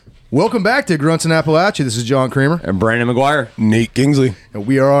Welcome back to Grunts in Appalachia. This is John Creamer. And Brandon McGuire. Nate Kingsley. And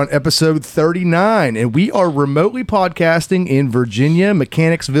we are on episode 39, and we are remotely podcasting in Virginia,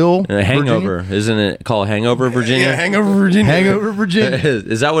 Mechanicsville, Hangover. Virginia. Isn't it called Hangover, Virginia? Yeah, Hangover, Virginia. Hangover, Virginia.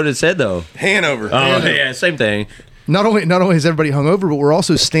 Is that what it said, though? Hanover. Oh, yeah, same thing. Not only is everybody hungover, but we're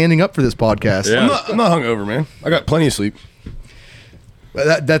also standing up for this podcast. Yeah. I'm not hungover, man. I got plenty of sleep.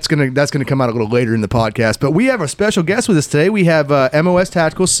 That's gonna come out a little later in the podcast. But we have a special guest with us today. We have MOS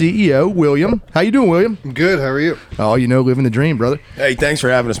Tactical CEO William. How you doing, William? Good. How are you? Oh, living the dream, brother. Hey, thanks for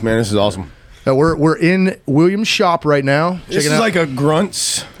having us, man. This is awesome. We're in William's shop right now. This is like a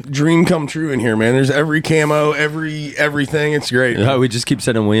grunt's dream come true in here, man. There's every camo, everything. It's great. No, we just keep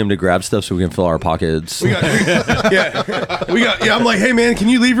sending William to grab stuff so we can fill our pockets. Yeah. I'm like, hey, man, can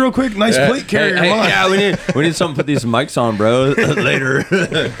you leave real quick? Nice plate carrier. Yeah, we need something to put these mics on, bro. Later.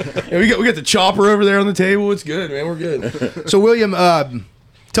 Yeah, we got the chopper over there on the table. It's good, man. We're good. So, William,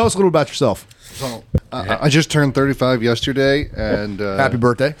 tell us a little about yourself. So, I just turned 35 yesterday, and Happy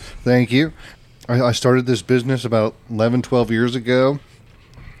birthday. Thank you. I started this business about 11, 12 years ago.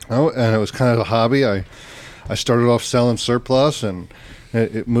 Oh, and it was kind of a hobby. I started off selling surplus, and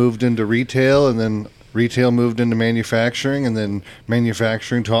it moved into retail, and then retail moved into manufacturing, and then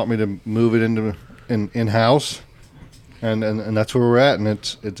manufacturing taught me to move it into in-house, and that's where we're at, and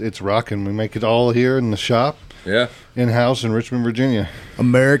it's rocking. We make it all here in the shop, Yeah. in-house in Richmond, Virginia.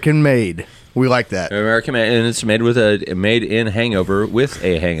 American made. We like that. American Man, and it's made in Hangover with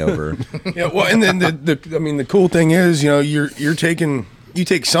a hangover. Yeah, well, and then the cool thing is, you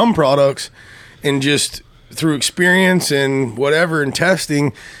take some products and just through experience and whatever and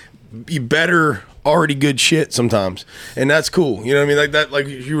testing, you better already good shit sometimes, and that's cool. You know what I mean? Like that, like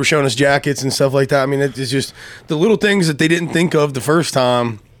you were showing us jackets and stuff like that. I mean, it's just the little things that they didn't think of the first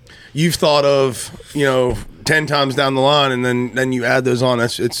time, you've thought of, 10 times down the line, and then you add those on.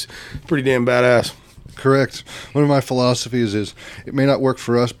 It's pretty damn badass. Correct. One of my philosophies is it may not work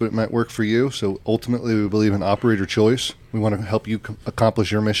for us, but it might work for you. So ultimately, we believe in operator choice. We want to help you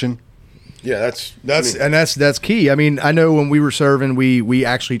accomplish your mission. Yeah, that's key. I mean, I know when we were serving, we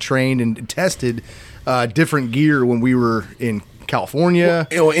actually trained and tested different gear when we were in California.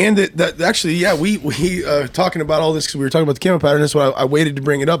 And that actually, yeah, we talking about all this because we were talking about the camo pattern. That's why I waited to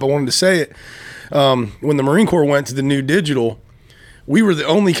bring it up. I wanted to say it. When the Marine Corps went to the new digital, we were the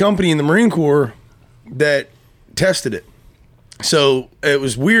only company in the Marine Corps that tested it. So it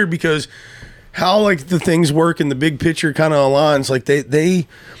was weird because how like the things work in the big picture kind of aligns. Like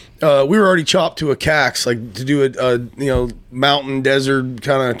we were already chopped to a CAX, like to do a mountain desert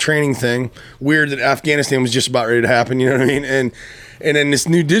kind of training thing. Weird that Afghanistan was just about ready to happen. You know what I mean? And then this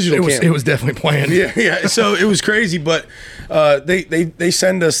new digital it was definitely planned. Yeah. So it was crazy, but they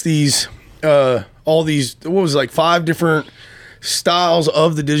send us these all these, what was it, like 5 different styles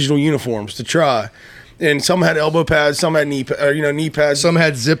of the digital uniforms to try. And some had elbow pads, some had knee pads. Some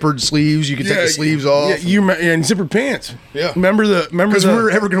had zippered sleeves. You could take the sleeves off. Yeah, and zippered pants. Yeah. Remember because we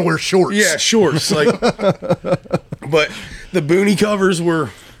were ever going to wear shorts. Yeah, shorts. Like, but the boonie covers were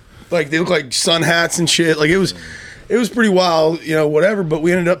like, they look like sun hats and shit. Like it was pretty wild, whatever. But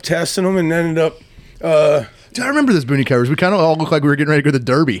we ended up testing them and ended up. Dude, I remember those boonie covers. We kind of all looked like we were getting ready to go to the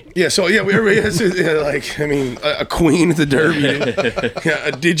Derby. Yeah, so yeah, everybody has a queen at the Derby,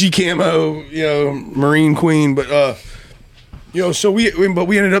 a digi camo, Marine queen, but so we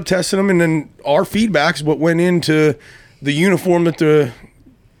ended up testing them, and then our feedback is what went into the uniform that the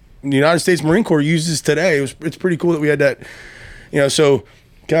United States Marine Corps uses today. It's pretty cool that we had that, so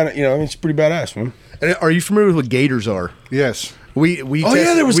kind of it's pretty badass, man. And are you familiar with what gaiters are? Yes. There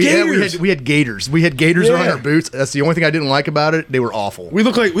was gators. We had gators. We had gators on our boots. That's the only thing I didn't like about it. They were awful. We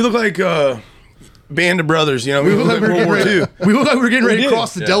look like Band of Brothers. We look like World War II. We looked like we were getting ready to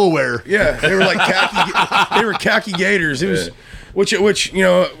cross the Delaware. Yeah, they were like khaki. They were khaki gators. It was which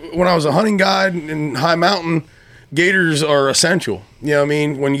when I was a hunting guide in high mountain, gators are essential. You know what I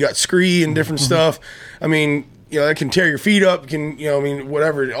mean? When you got scree and different stuff. I mean, that can tear your feet up. Can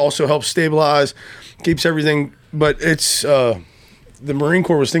whatever. It also helps stabilize, keeps everything. But it's. The Marine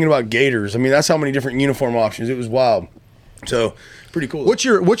Corps was thinking about gators. I mean, that's how many different uniform options. It was wild. So, pretty cool. What's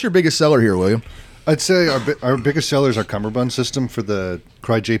your biggest seller here, William? I'd say our biggest seller is our cummerbund system for the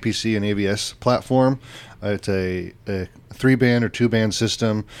Cry JPC and AVS platform. It's a 3-band or 2-band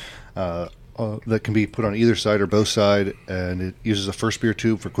system that can be put on either side or both side, and it uses a first spear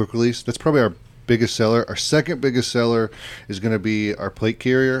tube for quick release. That's probably our biggest seller. Our second biggest seller is going to be our plate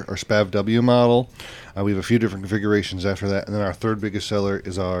carrier, our SPAV W model. We have a few different configurations after that, and then our third biggest seller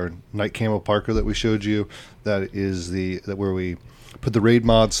is our night camo parka that we showed you. That is where we put the Raid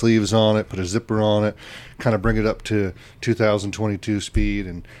Mod sleeves on it, put a zipper on it, kind of bring it up to 2022 speed,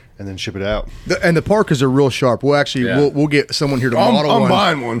 and then ship it out. And the Parkas are real sharp. We'll actually we'll get someone here to model one. I'm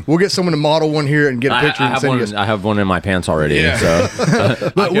buying one. We'll get someone to model one here and get a picture. I have one in my pants already. Yeah.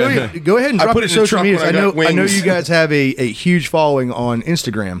 So. But William, go ahead and drop put your it in the social truck medias. when I I know got wings. you guys have a huge following on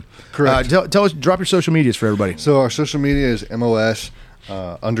Instagram. Correct. Tell us, drop your social medias for everybody. So our social media is MOS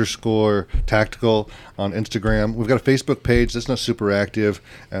 _ tactical on Instagram. We've got a Facebook page that's not super active,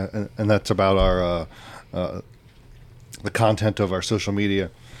 and that's about our the content of our social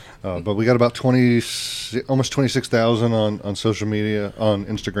media. But we got about almost 26,000 on social media on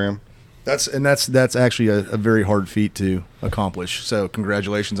Instagram. That's actually a very hard feat to accomplish. So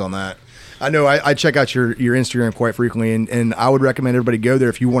congratulations on that. I know I check out your Instagram quite frequently, and I would recommend everybody go there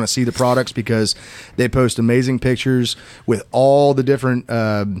if you want to see the products, because they post amazing pictures with all the different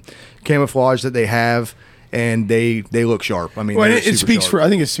camouflage that they have, and they look sharp. I mean, Well, they're it super speaks sharp. for. I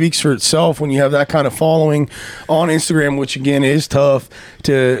think it speaks for itself when you have that kind of following on Instagram, which again is tough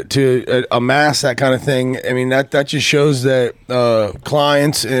to amass that kind of thing. I mean, that just shows that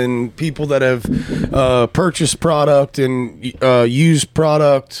clients and people that have purchased product and used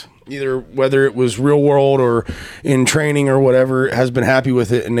product, either whether it was real world or in training or whatever, has been happy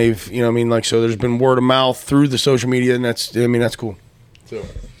with it, and they've so there's been word of mouth through the social media, and that's cool.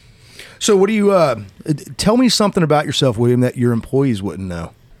 So what do you tell me something about yourself, William, that your employees wouldn't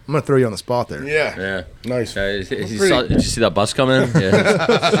know? I'm gonna throw you on the spot there. Yeah. Nice. Did you see that bus coming?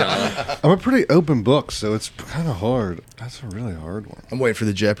 Yeah. I'm a pretty open book, so it's kind of hard. That's a really hard one. I'm waiting for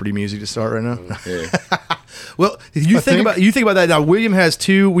the Jeopardy music to start right now. Yeah. Well, you think about that now. William has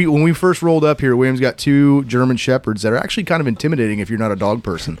two. When we first rolled up here, William's got two German Shepherds that are actually kind of intimidating if you're not a dog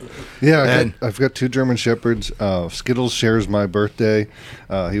person. Yeah, I've got two German Shepherds. Skittles shares my birthday.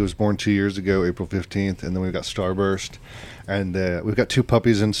 He was born 2 years ago, April 15th, and then we've got Starburst. And we've got two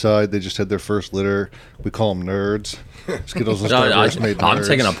puppies inside. They just had their first litter. We call them nerds. Skittles and Starburst made nerds. I'm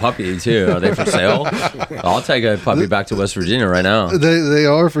taking a puppy too. Are they for sale? I'll take a puppy back to West Virginia right now. They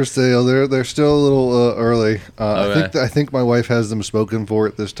are for sale. They're still a little early. Okay. I think my wife has them spoken for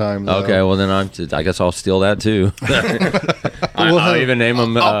it this time, though. Okay, well then I guess I'll steal that too. I'll even name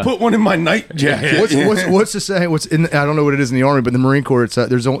them. I'll put one in my night jacket. What's the saying? What's in? I don't know what it is in the Army, but in the Marine Corps, it's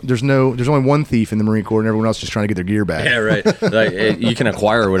there's only one thief in the Marine Corps, and everyone else just trying to get their gear back. Yeah, right. Like, you can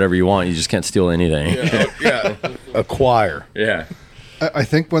acquire whatever you want. You just can't steal anything. Yeah. Acquire. Yeah. I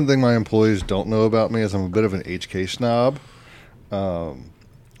think one thing my employees don't know about me is I'm a bit of an HK snob.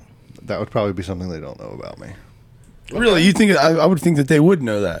 That would probably be something they don't know about me. Really, you think? I would think that they would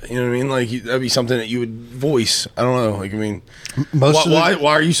know that. You know what I mean? Like that'd be something that you would voice. I don't know. Like I mean, why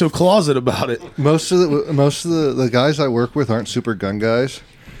are you so closet about it? Most of the guys I work with aren't super gun guys.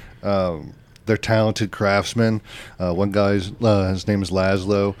 They're talented craftsmen. One guy's his name is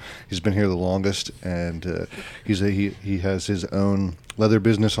Laszlo. He's been here the longest, and he has his own leather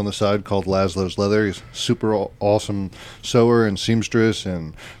business on the side called Laszlo's Leather. He's super awesome sewer and seamstress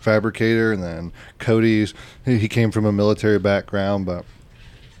and fabricator. And then Cody's he came from a military background, but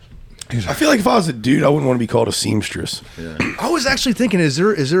I feel like if I was a dude, I wouldn't want to be called a seamstress. Yeah. I was actually thinking, is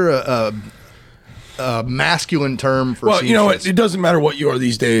there a masculine term for? Well, you know what? seamstress? It doesn't matter what you are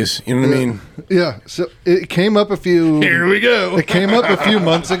these days. You know what I mean? yeah. So it came up a few. Here we go. It came up a few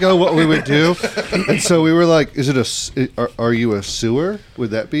months ago what we would do, and so we were like, "Is it are you a sewer?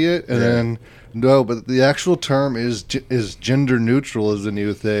 Would that be it?" And then no, but the actual term is gender neutral is the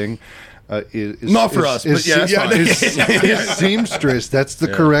new thing. Not for us, but yeah, that's fine. Is seamstress. That's the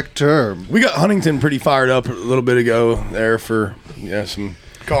correct term. We got Huntington pretty fired up a little bit ago there for some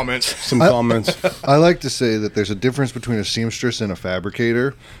comments. comments. I like to say that there's a difference between a seamstress and a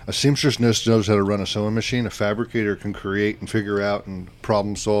fabricator. A seamstress knows how to run a sewing machine. A fabricator can create and figure out and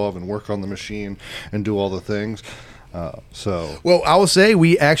problem solve and work on the machine and do all the things. Well, I will say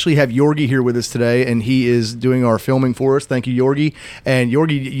we actually have Yorgi here with us today, and he is doing our filming for us. Thank you, Yorgi. And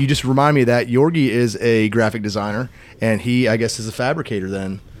Yorgi, you just remind me of that Yorgi is a graphic designer, and he, I guess, is a fabricator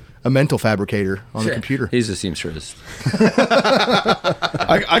then. A mental fabricator on the computer. He's a seamstress.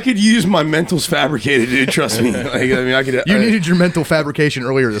 I could use my mentals fabricated, dude. Trust me. Like, I mean, I could. You needed your mental fabrication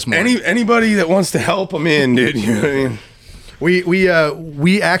earlier this morning. Anybody that wants to help, I'm in, dude. You know what I mean?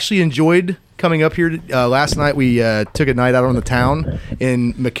 We actually enjoyed coming up here last night. We took a night out on the town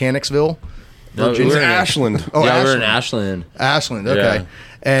in Mechanicsville, Virginia. Ashland. Oh, yeah, Ashland. we're in Ashland. Ashland. Okay. Yeah.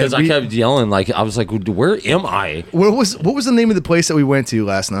 And Because I kept yelling, like I was like, "Where am I?" what was the name of the place that we went to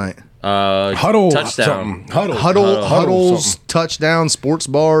last night? Huddle touchdown. something. Huddles, something. touchdown, sports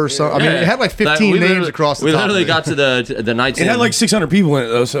bar, or something. I mean, it had like 15 names across the We top. literally of it. got to the Knights It Inn. had like 600 people in it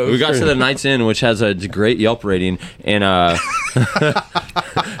though, so it We was got to crazy. the Knights Inn, which has a great Yelp rating, and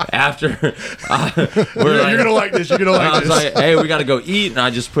after You're gonna like this. You're gonna I like was this. like, hey, we got to go eat, and I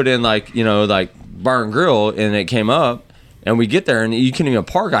just put in like bar and grill, and it came up, and we get there, and you couldn't even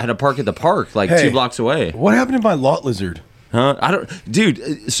park. I had to park at the park like Hey. 2 blocks away. What happened to my lot lizard? Huh? I don't,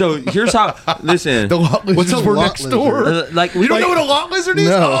 dude. So here's how. Listen, the lot lizards a were lot next lizard? door. like You don't know what a lot lizard is?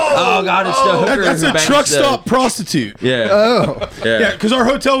 No. Oh God, it's the hooker That's who a bangs truck the- stop prostitute. Yeah. Oh, Yeah, because our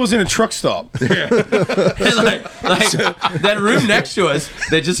hotel was in a truck stop. And like that room next to us,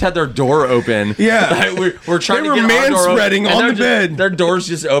 they just had their door open. Yeah. Like, we're trying They to were get our door open, manspreading and on they're the bed. Their doors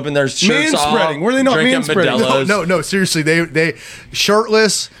just open. Their shirts off. Manspreading. Were they not drinking manspreading? Modelo's. No, seriously, they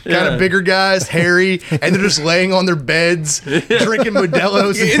shirtless, kind Yeah. of bigger guys, hairy, and they're just laying on their beds, drinking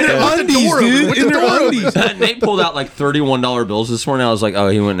Modelo's. In their With the undies, door open, dude. with In the their door open. undies. Nate pulled out like $31 bills this morning. I was like, oh,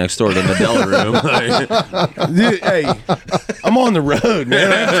 he went next door to the Modelo room. Like, Dude, hey, I'm on the road,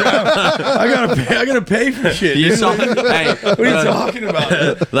 man. I gotta pay for shit. you dude. saw, hey, What are you talking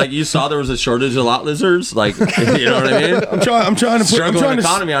about? like you saw there was a shortage of lot lizards. Like, you know what I mean? I'm trying to put. Struggling I'm trying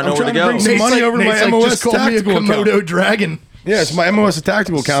economy, I know I'm where to trying go. bring some Nate's money like- over to Nate's my like, MOS just call me a tactical account. Komodo dragon. Yeah, it's my MOS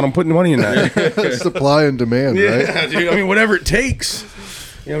tactical account. I'm putting money in that. supply and demand, right? Yeah, dude. I mean, whatever it takes.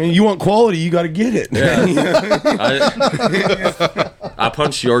 I mean, you want quality, you got to get it. I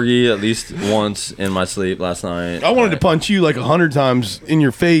punched Yorgi at least once in my sleep last night. I wanted to punch you like 100 times in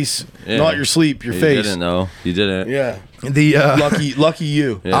your face, Yeah. not your sleep, your You face. didn't though. You didn't. Yeah, The lucky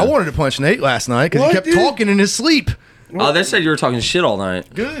you. Yeah. I wanted to punch Nate last night because he What, kept dude? talking in his sleep. Oh, they said you were talking shit all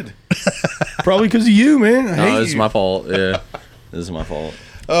night. Good. Probably because of you, man. I No, hate this is you. my fault. Yeah, this is my fault.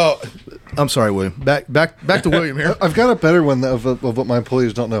 Oh, I'm sorry, William. Back to William here. I've got a better one of what my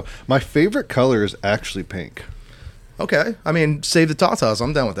employees don't know. My favorite color is actually pink. Okay. I mean, save the Tatas.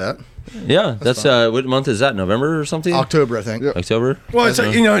 I'm down with that. Yeah, that's what month is that? November or something? October, I think. Yep. October. Well, it's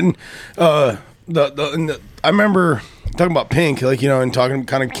like, and I remember talking about pink, like, and talking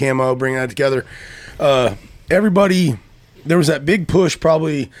kind of camo, bringing that together. Everybody, there was that big push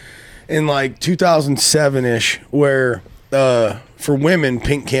probably in like 2007 ish where for women,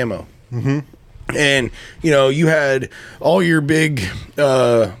 pink camo. Mm-hmm. And you had all your big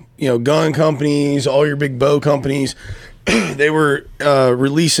gun companies, all your big bow companies. They were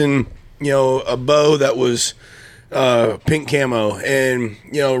releasing a bow that was pink camo, and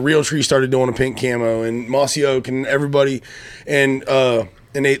Realtree started doing a pink camo, and Mossy Oak and everybody, and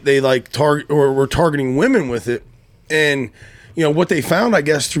they like target or were targeting women with it. And what they found, I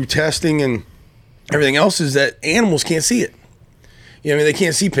guess, through testing and everything else, is that animals can't see it. They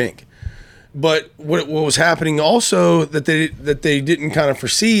can't see pink. But what was happening also that they didn't kind of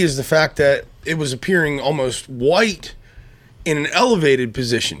foresee is the fact that it was appearing almost white in an elevated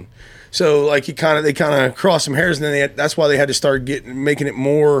position. So like they kind of crossed some hairs, and then that's why they had to start making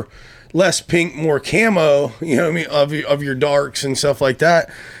it less pink, more camo. Of your darks and stuff like that.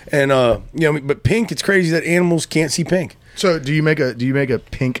 And but pink, it's crazy that animals can't see pink. So, do you make a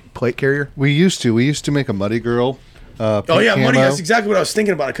pink plate carrier? We used to make a Muddy Girl. Oh pink yeah, Muddy. camo. That's exactly what I was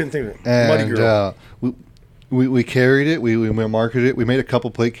thinking about. I couldn't think of it. Muddy And Girl. we carried it. We marketed it. We made a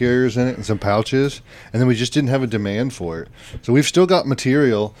couple plate carriers in it and some pouches, and then we just didn't have a demand for it. So we've still got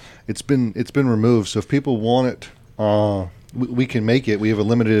material. It's been removed. So if people want it, we can make it. We have a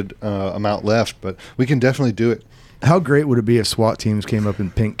limited amount left, but we can definitely do it. How great would it be if SWAT teams came up in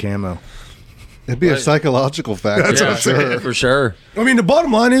pink camo? It'd be a Right. psychological factor. Yeah, for sure. for sure. I mean, the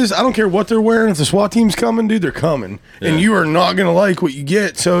bottom line is, I don't care what they're wearing. If the SWAT team's coming, dude, they're coming, and you are not gonna like what you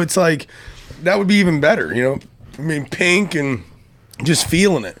get. So it's like that would be even better. I mean, pink and just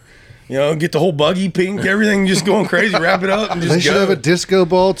feeling it. Get the whole buggy pink, everything just going crazy. Wrap it up and just They should go. have a disco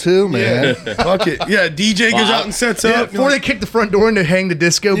ball too, man. Yeah, fuck it. Yeah, DJ goes out and sets Yeah, up. before they kick the front door and they hang the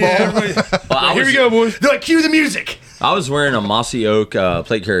disco ball. everybody- Well, I here was- we go, boys. They're like, cue the music. I was wearing a Mossy Oak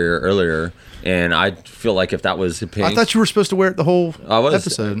plate carrier earlier, and I feel like if that was pink, I thought you were supposed to wear it the whole I was.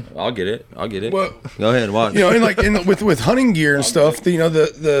 episode. I'll get it. Well, Go ahead, watch. and like with hunting gear and stuff,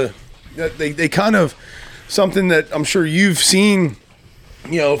 they kind of something that I'm sure you've seen,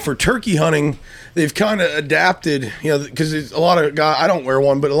 for turkey hunting, they've kind of adapted, because a lot of guys, I don't wear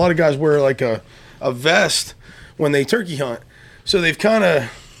one, but a lot of guys wear like a vest when they turkey hunt. So they've kind of,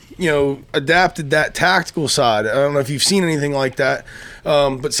 adapted that tactical side. I don't know if you've seen anything like that,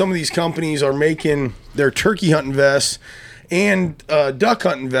 but some of these companies are making their turkey hunting vests, and duck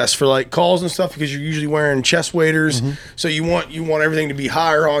hunting vests for like calls and stuff, because you're usually wearing chest waders. So you want everything to be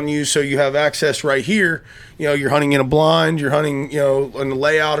higher on you, so you have access right here. You know, you're hunting in a blind, you're hunting, you know, in a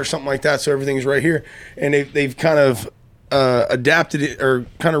layout or something like that, so everything's right here. And they've kind of adapted it, or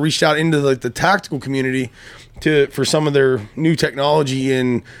kind of reached out into like the tactical community for some of their new technology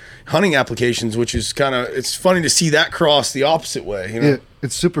in hunting applications, which is it's funny to see that cross the opposite way. You know?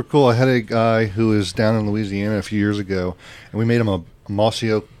 It's super cool. I had a guy who was down in Louisiana a few years ago, and we made him a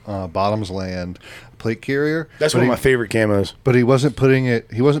mossy oak bottoms land plate carrier. That's one of my favorite camos. But he wasn't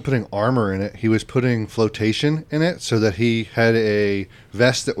putting armor in it. He was putting flotation in it, so that he had a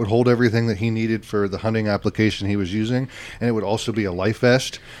vest that would hold everything that he needed for the hunting application he was using, and it would also be a life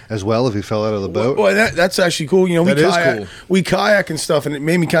vest as well if he fell out of the boat. Well, that's actually cool. You know, we kayak and stuff, and it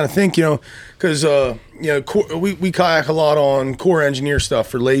made me kind of think, you know, because you know, we kayak a lot on Core Engineer stuff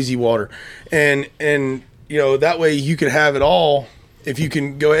for lazy water, and you know, that way you could have it all. If you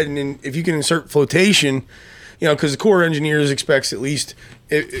can go ahead and if you can insert flotation, you know, because the Core Engineers expects at least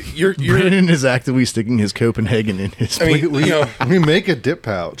Brandon is actively sticking his Copenhagen in his. I mean, we make a dip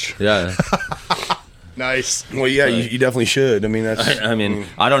pouch. Yeah. Nice. Well, yeah, you definitely should. I mean,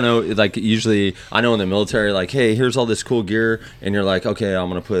 I don't know. Like, usually, I know in the military, like, hey, here's all this cool gear, and you're like, okay, I'm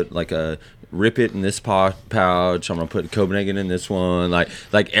gonna put like a Rip It in this pouch. I'm gonna put Copenhagen in this one. Like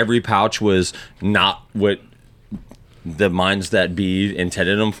every pouch was not what the minds that be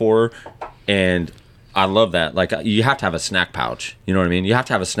intended them for, and I love that. Like, you have to have a snack pouch. You know what I mean? You have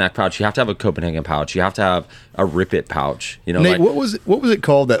to have a snack pouch. You have to have a Copenhagen pouch. You have to have a Rip It pouch. You know, Nate, what was it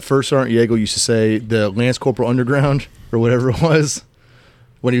called that first Sergeant Yeagle used to say, the Lance Corporal Underground or whatever it was,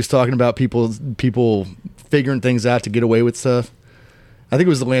 when he was talking about people figuring things out to get away with stuff? I think it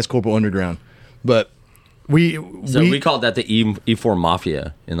was the Lance Corporal Underground, but we called that the E4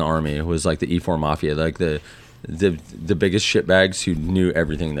 Mafia in the Army. It was like the E4 Mafia, like the biggest shitbags who knew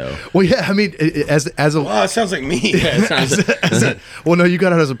everything, though. Well, yeah, I mean, as a wow, it sounds like me. Yeah, it sounds well, no, you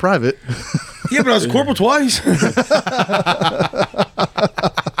got out as a private. Yeah, but I was a corporal twice.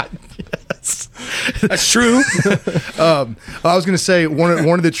 That's true. I was going to say one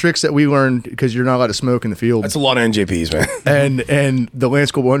of the tricks that we learned, because you're not allowed to smoke in the field. That's a lot of NJPs, man. And the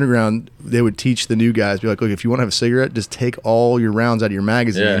Lance Corporal Underground, they would teach the new guys, be like, look, if you want to have a cigarette, just take all your rounds out of your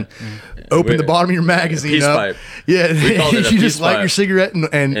magazine, open the bottom of your magazine peace up. Pipe. Yeah, We called it a you peace just light pipe. your cigarette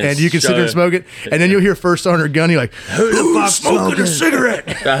and you can sit shut there and it. smoke it, and then you'll hear first on her gun. You're like, who the fuck's smoking a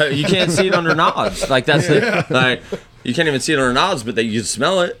cigarette? You can't see it under nods. Like, that's it. Like, you can't even see it under nods, but you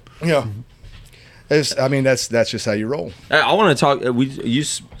smell it. Yeah. That's just how you roll. I want to talk. You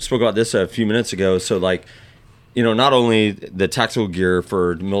spoke about this a few minutes ago. So, like, you know, not only the tactical gear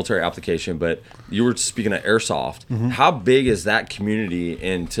for military application, but you were speaking of airsoft. How big is that community?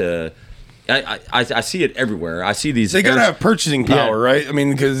 Into I see it everywhere. I see these. They gotta have purchasing power, right? I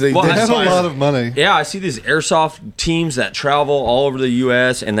mean, because they Well, They I have saw a lot of money. Yeah, I see these airsoft teams that travel all over the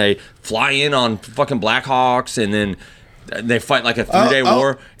U.S. and they fly in on fucking Blackhawks, and then they fight like a 3-day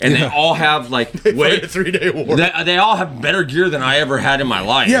war, and they all have like Fight a 3-day war. They all have better gear than I ever had in my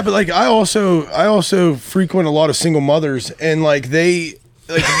life. Yeah, but like I also frequent a lot of single mothers, and like they'll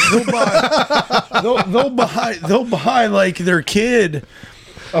buy like their kid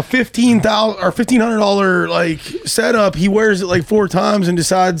a $15,000 or $1,500 like setup. He wears it like 4 times and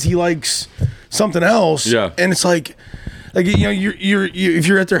decides he likes something else. Yeah, and it's like you know, you're if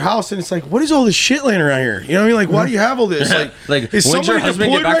you're at their house and it's like, what is all this shit laying around here? You know what I mean? Like, why do you have all this? Like, is when's your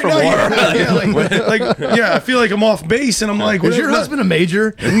somebody husband get deployed back right from now? war? Yeah, I feel like I'm off base, and I'm like, Is your husband a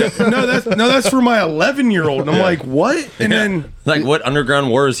major? No, that's for my 11-year-old. And I'm like, what? And then Like, what underground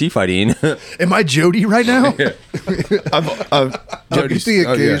war is he fighting? Am I Jody right now? I'll get the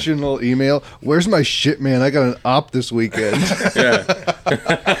occasional email. Where's my shit, man? I got an op this weekend. it's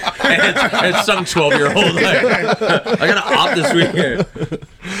some 12-year-old. Like, I got to opt this weekend.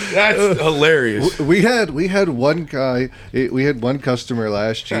 That's hilarious. we had one guy. We had one customer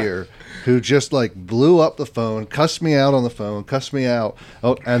last year who just like blew up the phone, cussed me out on the phone, cussed me out.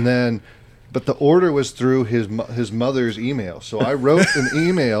 Oh, and then. But the order was through his mother's email. So I wrote an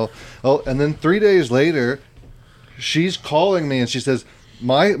email. Oh, and then 3 days later, she's calling me and she says,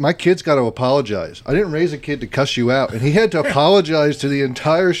 my kid's got to apologize. I didn't raise a kid to cuss you out. And he had to apologize to the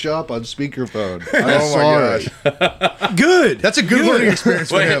entire shop on speakerphone. I'm sorry. Good. That's a good learning experience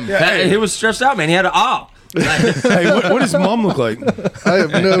for him. He was stressed out, man. He had to opt. Hey, what does mom look like? I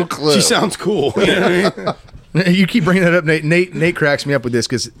have no clue. She sounds cool. You know what I mean? You keep bringing that up, Nate. Nate cracks me up with this,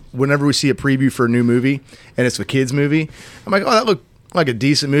 because whenever we see a preview for a new movie and it's a kids movie, I'm like, oh, that looked like a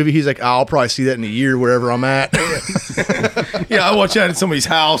decent movie. He's like, oh, I'll probably see that in a year wherever I'm at. Yeah, I watch that at somebody's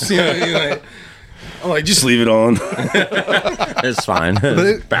house. You know, I'm like, just leave it on. It's fine.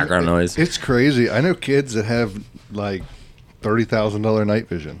 Background noise. It's crazy. I know kids that have like $30,000 night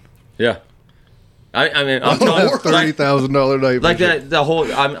vision. Yeah. I mean, I'm telling you, $30,000 night like vision. the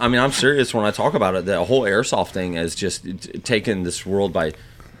whole. I'm serious when I talk about it. The whole airsoft thing has just taken this world by.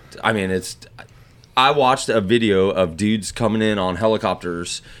 I mean, it's. I watched a video of dudes coming in on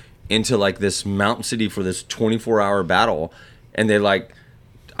helicopters into like this mountain city for this 24-hour battle, and they like.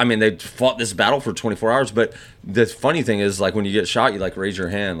 I mean, they fought this battle for 24 hours, but the funny thing is, like, when you get shot, you, like, raise your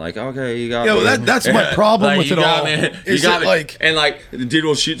hand, like, okay, you got me. Well, that's my problem like, with you it got all. Me. You Is got it me. like, and, like, the dude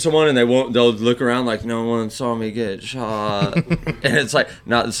will shoot someone, and they'll look around like, no one saw me get shot. And it's like,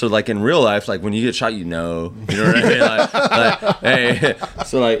 not, so, like, in real life, like, when you get shot, you know what I mean? Like, hey,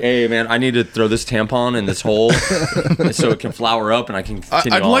 so, like, hey, man, I need to throw this tampon in this hole so it can flower up and I can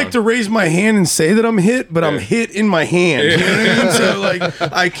continue I'd like to raise my hand and say that I'm hit, but I'm hit in my hand. You know what I mean? So, like,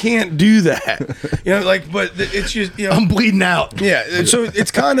 I can't do that. You know, like, but it's just, you know, I'm bleeding out. yeah. So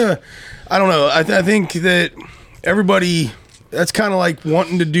it's kind of, I don't know. I think that everybody, that's kind of like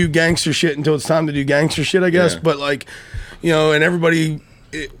wanting to do gangster shit until it's time to do gangster shit, I guess. Yeah. But like, you know, and everybody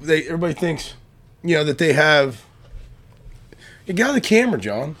thinks, you know, that they have. You got the camera,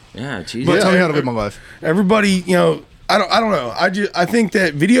 John. Yeah, Jesus. But tell me how to live my life. Everybody, you know, I don't know. I think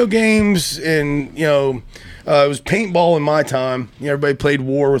that video games and, you know, it was paintball in my time. You know, everybody played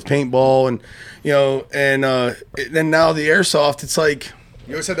war with paintball, and you know, and then now the airsoft. It's like,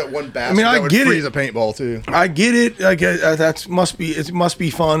 You always had that one bastard I mean, I that would get freeze it. a paintball too. I get it. Like it must be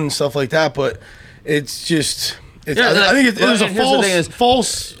fun and stuff like that. But it's just. I think well, there's a and here's the thing is-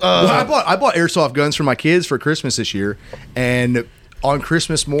 false. Well, I bought airsoft guns for my kids for Christmas this year, and on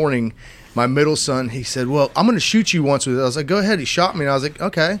Christmas morning, my middle son, he said, "Well, I'm going to shoot you once with it." I was like, "Go ahead." He shot me, and I was like,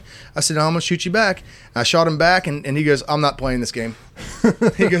 "Okay." I said, "No, I'm going to shoot you back." I shot him back, and he goes, "I'm not playing this game."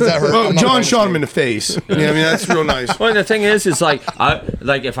 He goes, "That hurt." Well, I'm not John playing shot this him in the face. Yeah, I mean that's real nice. Well, the thing is like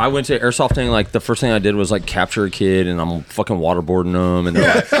if I went to airsoft like the first thing I did was like capture a kid and I'm fucking waterboarding them and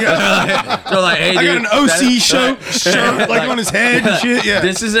they're like, hey, I got dude, an OC shirt like on his head and shit. Yeah,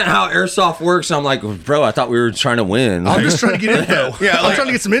 this isn't how airsoft works. I'm like, bro, I thought we were trying to win. I'm just trying to get intel. Yeah, I'm like- trying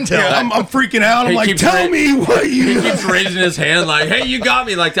to get some intel. yeah. I'm freaking out. I'm He like, keeps tell saying- me what He you. keeps raising his hand like, hey, you got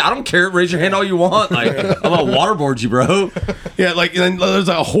me. Like, I don't care. Raise your hand all you want. Like, I'm gonna waterboard you, bro. Yeah, like and then there's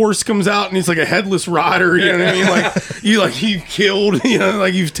a horse comes out and he's like a headless rider. You know what I mean? Like you've killed. You know,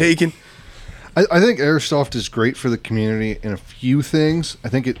 like you've taken. I think airsoft is great for the community in a few things. I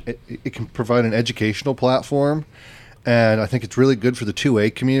think it can provide an educational platform, and I think it's really good for the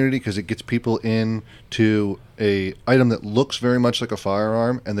 2A community because it gets people into a item that looks very much like a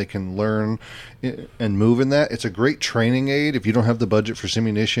firearm, and they can learn and move in that. It's a great training aid if you don't have the budget for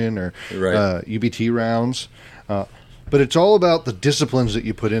simunition or Right. UBT rounds. But it's all about the disciplines that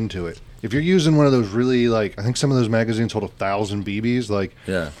you put into it. If you're using one of those really, like, I think some of those magazines hold 1,000 BBs, like,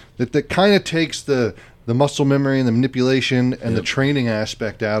 Yeah. that kind of takes the muscle memory and the manipulation and the training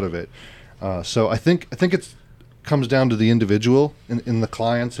aspect out of it. So I think it's comes down to the individual and the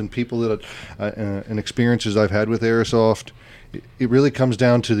clients and people that and experiences I've had with airsoft. It really comes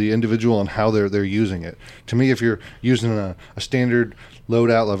down to the individual and how they're using it. To me, if you're using a standard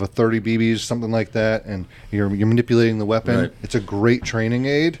loadout of a 30 BBs, something like that, and you're manipulating the weapon, Right. it's a great training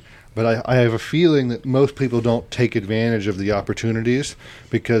aid. But I have a feeling that most people don't take advantage of the opportunities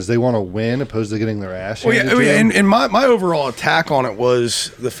because they want to win opposed to getting their ass Well, handed yeah, I to mean, them. and my overall attack on it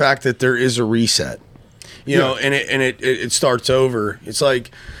was the fact that there is a reset. You know, and it starts over. It's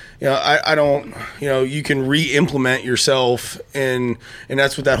like, you know, I don't, you know, you can re-implement yourself, and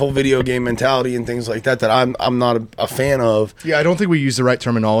that's what that whole video game mentality and things like that I'm not a fan of. Yeah, I don't think we use the right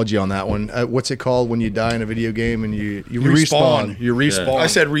terminology on that one. What's it called when you die in a video game and you respawn? respawn. You respawn. I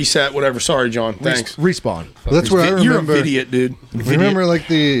said reset, whatever. Sorry, John. Thanks. Respawn. Well, that's what I remember. You're a idiot, dude. Remember,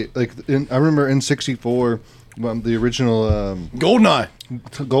 I remember in '64, the original Goldeneye.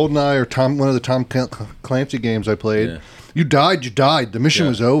 GoldenEye or one of the Tom Clancy games I played. Yeah. You died. The mission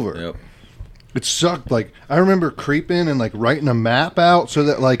was over. Yep. It sucked. Like, I remember creeping and like writing a map out so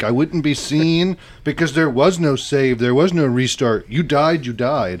that like I wouldn't be seen because there was no save, there was no restart. You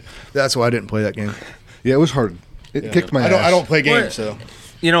died. That's why I didn't play that game. Yeah, it was hard. It kicked my ass. I don't play games, Well, so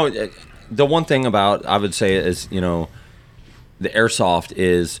You know, the one thing about I would say is, you know, the airsoft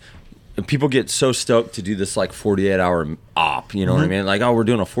is people get so stoked to do this like 48-hour op, you know what I mean? Like, oh, we're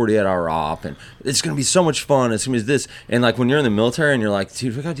doing a 48-hour op and it's gonna be so much fun. It's gonna be this, and like when you're in the military and you're like,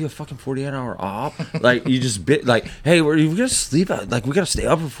 dude, we gotta do a fucking 48-hour op. Like you just like, hey, we gotta sleep out, like we gotta stay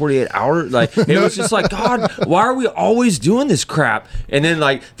up for 48 hours. Like it was just like, God, why are we always doing this crap? And then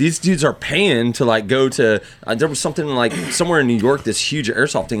like these dudes are paying to like go to there was something like somewhere in New York, this huge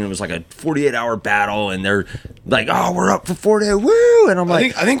airsoft thing, and it was like a 48-hour battle, and they're like, oh, we're up for 48, woo, and I'm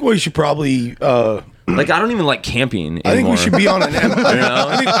like, I think we should probably. Like I don't even like camping anymore. I think we should be on an.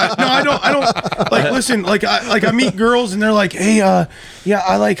 I don't. Like, listen, like I meet girls and they're like, hey, yeah,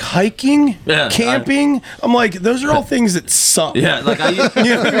 I like hiking, camping. I'm like, those are all things that suck. Yeah, like you know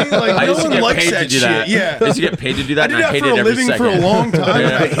what I mean? Like I no used to one get likes paid that to do shit. that. Yeah, I used to get paid to do that. I did and that I hated for a every living second. for a long time.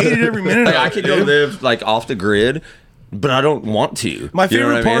 And I hated every minute. Like, of I it, could go dude. live like off the grid, but I don't want to. My You know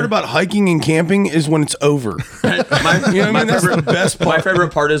favorite what I part mean? about hiking and camping is when it's over. my, You know what I mean? That's the best part. My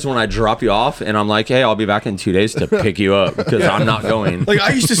favorite part is when I drop you off and I'm like, hey, I'll be back in 2 days to pick you up because I'm not going. Like I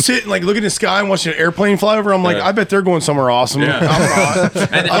used to sit and like look at the sky and watch an airplane fly over. I'm like, Yeah. I bet they're going somewhere awesome. Yeah. I'm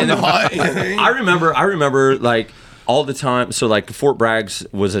not. I'm not. I remember like all the time. So like Fort Bragg's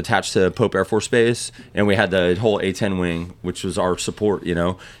was attached to Pope Air Force Base, and we had the whole A-10 wing, which was our support, you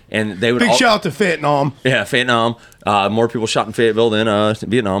know. And they would Big shout out to Vietnam. Yeah, Vietnam. More people shot in Fayetteville than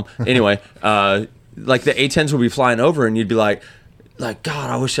Vietnam. Anyway, like the A-10s would be flying over, and you'd be like, God,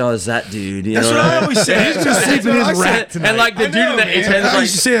 I wish I was that dude. You That's know what I I mean? always say. He's just sleeping in his rack And like the I dude know, in the man. A-10 I is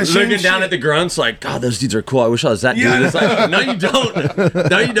used to say that like same looking down shit. at the grunts, like, God, those dudes are cool. I wish I was that dude. Yeah. It's like, no, you don't.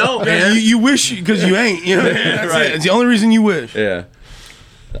 No, you don't, man. You wish because you ain't. You know, that's right. it. It's the only reason you wish. Yeah.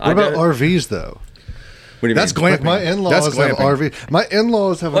 What about RVs though? What do you That's mean? glamping. Like my in-laws That's have glamping. RV. My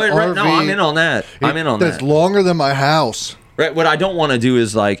in-laws have an Wait, RV. right, no, I'm in on that. I'm in on that's that. longer than my house. Right, what I don't want to do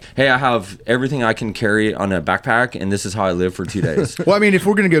is like, hey, I have everything I can carry on a backpack, and this is how I live for 2 days. Well, I mean, if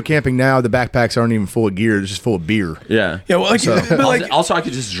we're gonna go camping now, the backpacks aren't even full of gear; they're just full of beer. Yeah. Yeah, well, like, but like, Also, I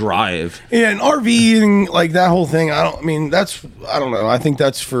could just drive. yeah, an RV and like that whole thing. I don't know. I think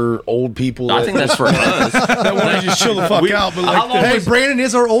that's for old people. I think that's for us. that want to just chill the fuck out. But how long like, Hey, was- Brandon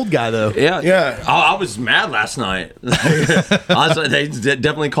is our old guy, though. Yeah, Yeah. I was mad last night. They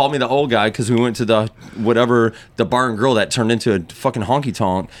definitely called me the old guy because we went to the bar and grill that turned into a fucking honky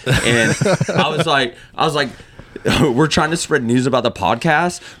tonk, and I was like, we're trying to spread news about the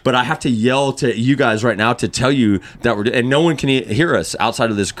podcast, but I have to yell to you guys right now to tell you that and no one can hear us outside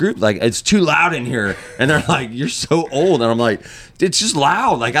of this group. Like, it's too loud in here, and they're like, you're so old, and I'm like, it's just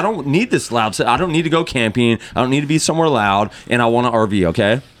loud. Like, I don't need this loud. I don't need to go camping. I don't need to be somewhere loud, and I want an RV.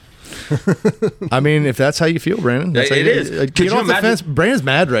 Okay. I mean, if that's how you feel, Brandon, that's It how you, is. Get Could you off the imagine- fence. Brandon's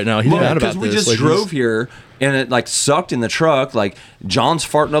mad right now. He's mad about Because this. we just Like, drove here and it like sucked in the truck. Like John's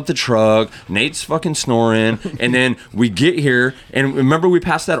farting up the truck, Nate's fucking snoring, and then we get here and remember we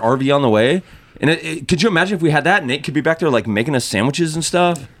passed that RV on the way. And could you imagine if we had that? Nate could be back there like making us sandwiches and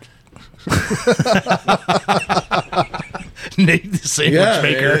stuff. Nate the sandwich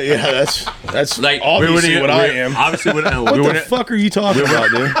maker. Yeah, that's Like obviously what I am. Obviously, What the fuck are you talking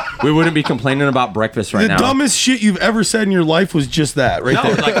about, dude? we wouldn't be complaining about breakfast right The now. dumbest shit you've ever said in your life was just that right No,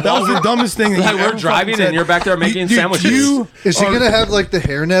 there. like, that was the dumbest thing. That like, you we're ever driving fucking and you're back there making Dude, sandwiches. You Is he are- gonna have like the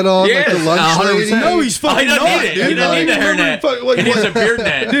hairnet on, Yes, like the lunch 100%. lady? No, he's fucking He doesn't not, need it. dude. He doesn't need the Remember, hairnet. fuck, like, He needs what- a beard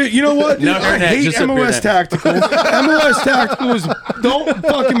net. Dude, you know what? Dude, No I hairnet, hate just a beard MOS net. Tactical. MOS Tactical is don't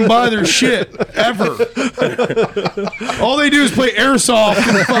fucking buy their shit ever. All they do is play airsoft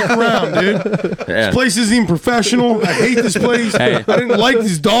and fuck around, dude. Yeah. This place isn't even professional. I hate this place. Hey. I didn't like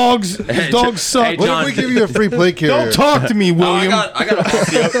these dogs. These dogs suck. hey, What John, if we give you a free plate carrier? Don't talk to me, Oh, William. I got a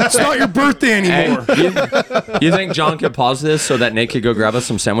policy. It's not your birthday anymore. Hey, you think John could pause this so that Nate could go grab us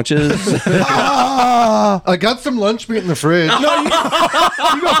some sandwiches? I got some lunch meat in the fridge. You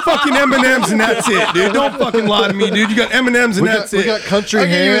got fucking M&Ms and that's it, dude. Don't fucking lie to me, dude. You got M&Ms and that's we it. got country I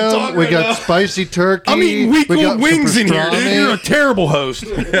can't even ham. talk We right got now. spicy turkey. I'm eating weak we got little wings some in here, dude. pastrami. You're a terrible host.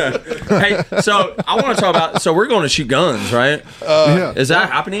 Hey, so I want to talk about. So we're going to shoot guns, right? Yeah. Is that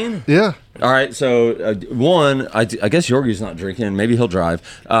happening? Yeah. All right. So one, I guess Yorgie's not drinking. Maybe he'll drive.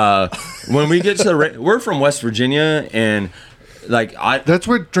 When we get to we're from West Virginia, and like That's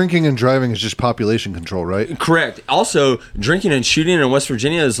where drinking and driving is just population control, right? correct. Also, drinking and shooting in West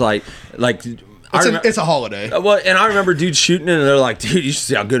Virginia is like. It's a holiday. Well, and I remember dudes shooting, and they're like, "Dude, you should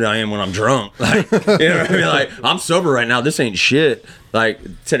see how good I am when I'm drunk." Like, you know what I mean? Like, I'm sober right now. This ain't shit. Like,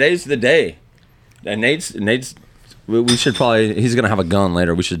 today's the day. And Nate's. We should probably. He's gonna have a gun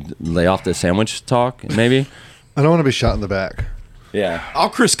later. We should lay off the sandwich talk, maybe. I don't want to be shot in the back. Yeah, I'll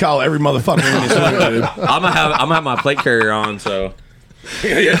Chris Kyle every motherfucker in this room, dude. I'm gonna have my plate carrier on. So,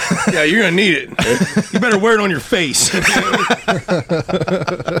 Yeah, you're gonna need it. You better wear it on your face.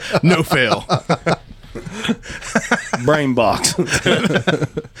 No fail. Brain box,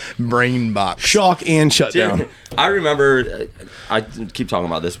 Brain box. shock and shutdown. Dude, I remember. I keep talking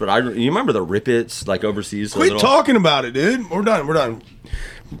about this, but you remember the Rip-Its like overseas. the Quit little- talking about it, dude. We're done.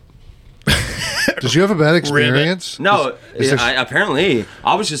 Did you have a bad experience? No, Is there- apparently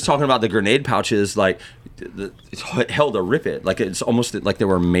I was just talking about the grenade pouches. Like, it held a Rip-It. Like it's almost like they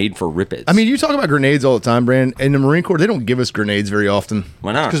were made for Rip-Its. I mean, you talk about grenades all the time, Brandon. In the Marine Corps, they don't give us grenades very often.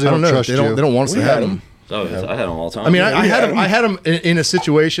 why not? Because they I don't don't know. trust They don't. you. They don't want us to We have had them. Oh, I had them all the time. I mean, I had had them in a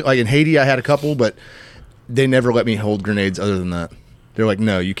situation like in Haiti. I had a couple, but they never let me hold grenades. Other than that, they're like,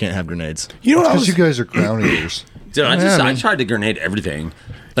 "No, you can't have grenades." You know what I Because was? you guys are crown eaters. dude, I man. tried to grenade everything.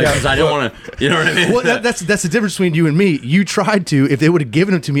 Like, because I didn't want to. You know what I mean? Well, that's the difference between you and me. You tried to. If they would have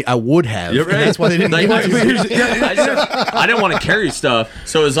given them to me, I would have. You're And right. that's why they didn't Like, give it to me. I didn't want to carry stuff,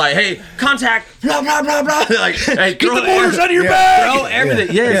 so it was like, "Hey, contact, blah blah blah blah." Like, hey, Get the mortars out of your bag. Throw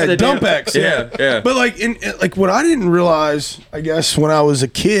everything. Yeah, Yeah, the dump damn- X. Yeah. But like, like what I didn't realize, I guess, when I was a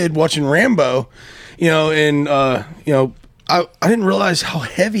kid watching Rambo, and I didn't realize how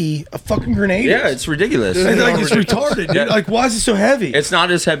heavy a fucking grenade Yeah, is. it's ridiculous. Like it's retarded, dude. Yeah. Like, why is it so heavy? It's not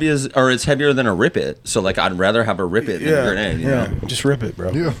as heavy as, or it's heavier than a Rip-It. So like, I'd rather have a Rip-It than a grenade. You know? Just rip it,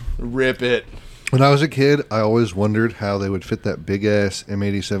 bro. Yeah. Rip it. When I was a kid, I always wondered how they would fit that big ass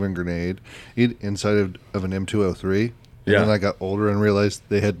M87 grenade inside of an M203. And Yeah. then I got older and realized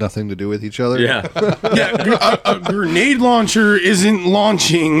they had nothing to do with each other. Yeah. A grenade launcher isn't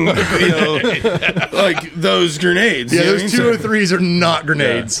launching, like those grenades. Yeah, you know what I those mean? 203s are not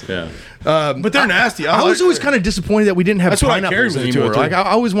grenades. Yeah. But they're nasty. I was always kind of disappointed that we didn't have That's what I pineapples carried with the anymore. 203. Like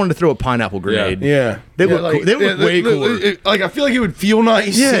I always wanted to throw a pineapple grenade. Yeah, They look cool. They look way cooler. Like I feel like it would feel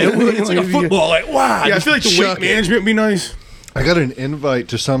nice. Yeah, it's like a if you- football. Like wow. Yeah, I feel like the chuck weight it. management would be nice. I got an invite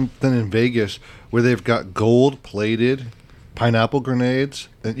to something in Vegas where they've got gold plated pineapple grenades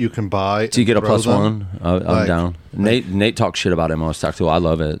that you can buy. Do you get a plus one? I'm Like- down. Nate talks shit about MOS Tactical. I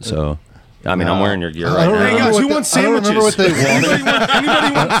love it. So, I mean, I'm wearing your gear I right don't now. Hey guys, who what wants the- I don't sandwiches? remember what they wanted.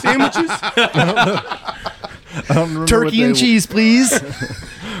 Anybody want sandwiches? I don't remember Turkey what and they- cheese, please.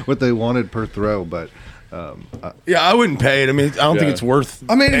 What they wanted per throw, but Yeah, I wouldn't pay it. I mean, I don't think it's worth.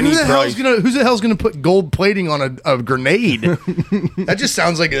 I mean, any who the price. hell's gonna put gold plating on a grenade? That just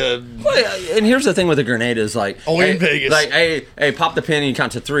sounds like a. Well, and here's the thing with a grenade is like, Only hey, in Vegas. Like, hey, pop the pin and you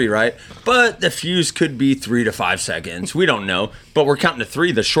count to 3, right? But the fuse could be 3 to 5 seconds. We don't know, but we're counting to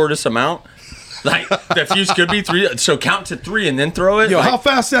 3, the shortest amount. Like the fuse could be 3, so count to 3 and then throw it. Yo, like, how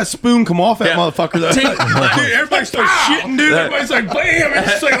fast that spoon come off that Yeah. motherfucker? Though? Take- Dude, everybody starts shitting, dude. Everybody's like, bam! It's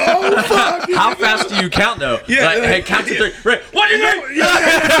just like, oh fuck! how fast do you count though? Yeah, like, like- hey, count to 3. Right? 1, 2, 3.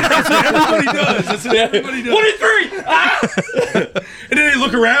 That's what everybody does. That's what everybody does. 1, 2, 3. Ah! And then they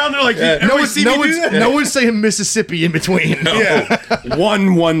look around. They're like, everybody see me do that? no one's saying Mississippi in between. Yeah,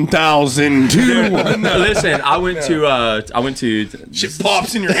 1,000, 2, 1. Listen, I went to Shit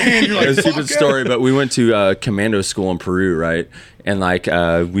pops in your hand. You're like, a stupid fuck story, but we went to commando school in Peru, right? And like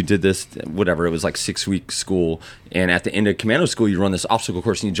we did this, whatever, it was like 6-week school. And at the end of commando school, you run this obstacle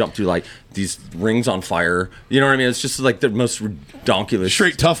course and you jump through like these rings on fire. You know what I mean? It's just like the most redonkulous.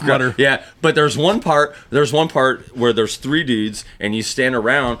 Straight Tough Mudder. Yeah, but there's one part where there's 3 dudes and you stand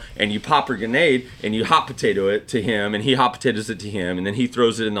around and you pop a grenade and you hot potato it to him and he hot potatoes it to him and then he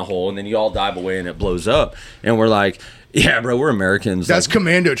throws it in the hole and then you all dive away and it blows up. And we're like, yeah, bro, we're Americans. That's like,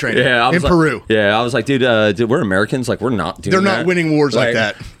 commando training I in was like- Peru. Yeah, I was like, dude, we're Americans. Like, we're not doing They're that. not winning wars like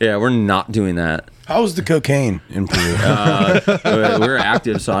that. Yeah, we're not doing that. How was the cocaine in Peru? We're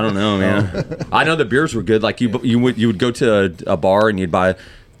active, so I don't know, man. I know the beers were good. Like, you would go to a bar and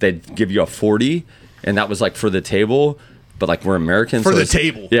they'd give you a 40, and that was like for the table. But like we're Americans. For so the it's-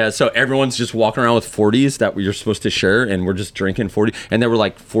 table. Yeah, so everyone's just walking around with 40s that you're supposed to share, and we're just drinking 40, and they were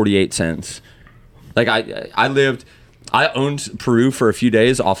like 48 cents. Like I owned Peru for a few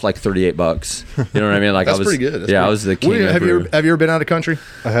days off like $38. You know what I mean? Like That's I was pretty good. That's I pretty- was the king. of Have Peru. you ever been out of country?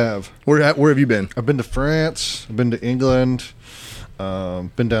 I have. Where have you been? I've been to France. I've been to England.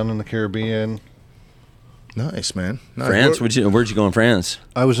 Been down in the Caribbean. Nice, man. Nice. France? Where- Where'd you go in France?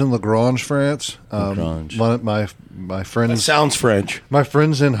 I was in Lagrange, France. Lagrange. One of my That friends, sounds French. my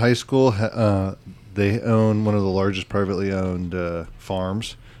friends in high school, they own one of the largest privately owned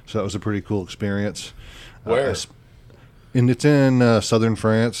farms. So that was a pretty cool experience. Where? And it's in southern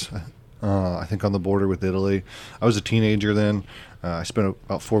France. I think on the border with Italy. I was a teenager then. I spent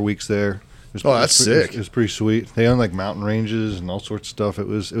about 4 weeks there. It was, Oh, that's sick. It was pretty sweet. They own like mountain ranges and all sorts of stuff. It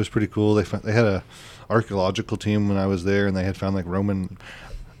was pretty cool. They had a archaeological team when I was there, and they had found like Roman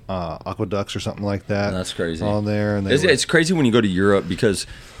aqueducts or something like that. That's crazy. On there, and It's crazy when you go to Europe because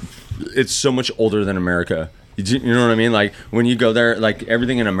it's so much older than America. You know what I mean? Like when you go there, like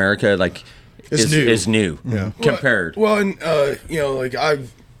everything in America, like is new compared. Well, and like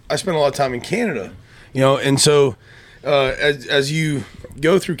I spent a lot of time in Canada, and so as you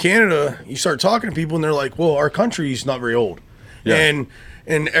go through Canada, you start talking to people, and they're like, "Well, our country's not very old," and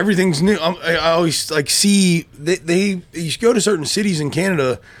everything's new. I always like see they you go to certain cities in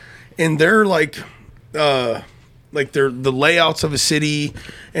Canada, and they're like they're the layouts of a city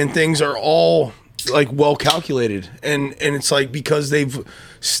and things are all like well calculated, and it's like because they've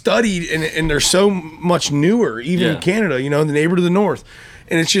studied and they're so much newer, even in Canada, the neighbor to the north,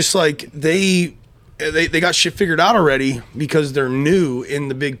 and it's just like they got shit figured out already because they're new in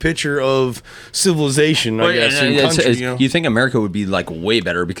the big picture of civilization, I guess. In country, you think America would be like way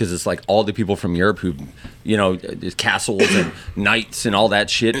better because it's like all the people from Europe who, castles and knights and all that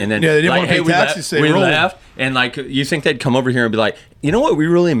shit, and then they didn't like, want to pay taxes. We left, and like you think they'd come over here and be like, you know what, we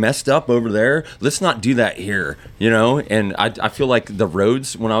really messed up over there. Let's not do that here, And I feel like the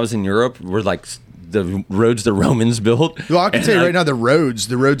roads when I was in Europe were like the roads the Romans built. Well, I can tell you right now, the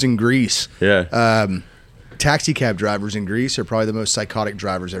roads in Greece. Yeah. Taxi cab drivers in Greece are probably the most psychotic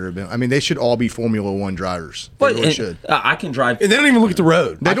drivers ever been. I mean, they should all be Formula One drivers. They really should. I can drive. And they don't even look at the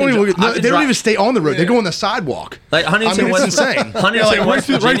road. They don't even stay on the road. They go on the sidewalk. Like Huntington, it's insane. Huntington, West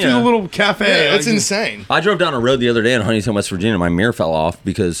Virginia. Right through the little cafe. Yeah, it's insane. I drove down a road the other day in Huntington, West Virginia. My mirror fell off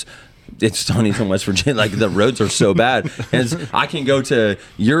because it's Huntington, West Virginia. Like the roads are so bad. And I can go to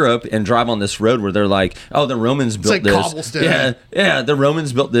Europe and drive on this road where they're like, oh, the Romans built this. Cobblestone. Yeah, the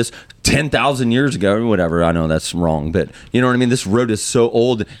Romans built this 10,000 years ago or whatever. I know that's wrong, but you know what I mean? This road is so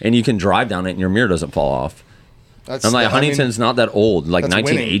old and you can drive down it and your mirror doesn't fall off. I'm like, Huntington's not that old, like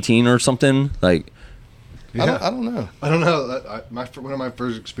 1918 or something. Like, yeah. I don't know. I don't know. One of my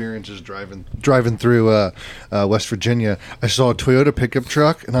first experiences driving through West Virginia, I saw a Toyota pickup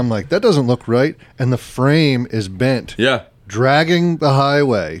truck, and I'm like, that doesn't look right. And the frame is bent. Yeah. Dragging the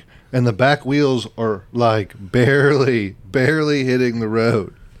highway, and the back wheels are like barely hitting the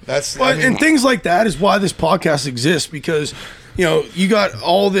road. And things like that is why this podcast exists, because you got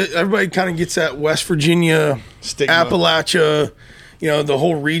everybody kind of gets that West Virginia stigma. Appalachia. The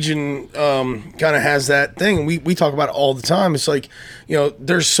whole region kind of has that thing. We talk about it all the time. It's like,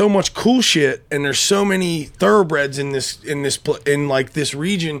 there's so much cool shit, and there's so many thoroughbreds in this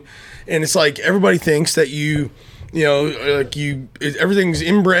region, and it's like everybody thinks that everything's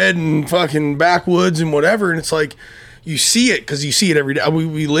inbred and fucking backwoods and whatever, and it's like you see it because you see it every day.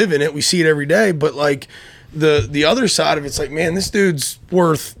 We live in it. We see it every day, but like. The other side of it's like, man, this dude's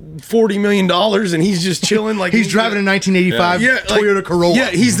worth $40 million and he's just chilling. Like he's driving a 1985 Toyota Corolla. Yeah,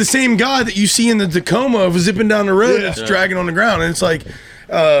 he's the same guy that you see in the Tacoma of zipping down the road that's dragging on the ground. And it's like,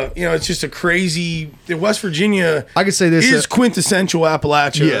 it's just a crazy. West Virginia, I could say this is quintessential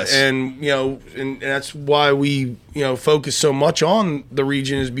Appalachia. Yes. And and that's why we focus so much on the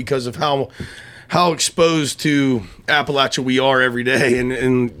region, is because of how exposed to Appalachia we are every day,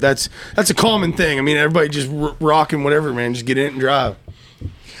 and that's a common thing. I mean, everybody just rocking whatever, man. Just get in it and drive.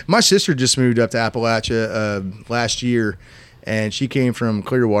 My sister just moved up to Appalachia last year, and she came from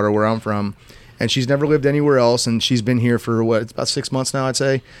Clearwater, where I'm from, and she's never lived anywhere else, and she's been here for it's about 6 months now, I'd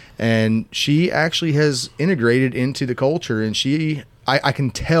say, and she actually has integrated into the culture, and I can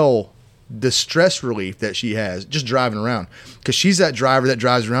tell the stress relief that she has just driving around, because she's that driver that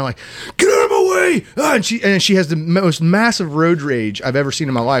drives around like, get out of my way, and she has the most massive road rage I've ever seen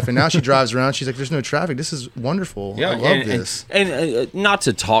in my life. And now she drives around, she's like, there's no traffic, this is wonderful. I love this. And not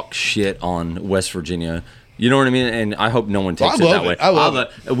to talk shit on West Virginia, you know what I mean? And I hope no one takes it that way. I love it.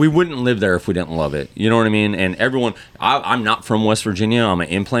 We wouldn't live there if we didn't love it. You know what I mean? And everyone, I'm not from West Virginia. I'm an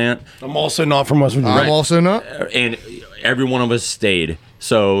implant. I'm also not from West Virginia. I'm also not. And every one of us stayed.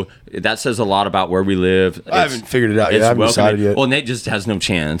 So that says a lot about where we live. I haven't figured it out yet. I haven't decided yet. Well, Nate just has no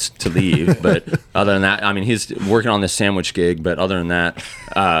chance to leave. But other than that, I mean, he's working on this sandwich gig. But other than that,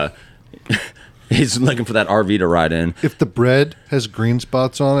 he's looking for that RV to ride in. If the bread has green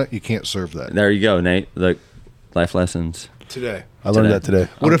spots on it, you can't serve that. There you go, Nate. Look, life lessons. Today. I learned that today.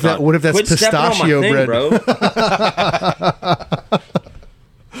 What if that's Quit pistachio thing, bread? Bro.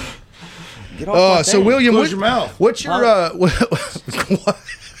 Get off So William, Close your mouth. What's your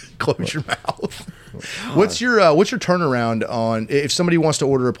close your mouth? What's your turnaround on if somebody wants to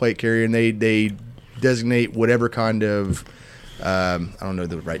order a plate carrier and they designate whatever kind of I don't know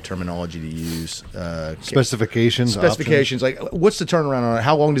the right terminology to use. Specifications. Specifications. Like, what's the turnaround on it?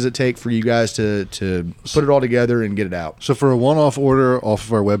 How long does it take for you guys to put it all together and get it out? So for a one-off order off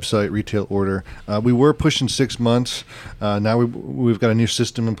of our website, retail order, we were pushing 6 months. Now we've got a new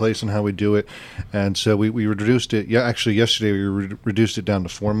system in place on how we do it, and so we reduced it. Yeah, actually yesterday we reduced it down to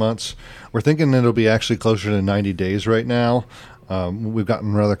 4 months. We're thinking that it'll be actually closer to 90 days right now. We've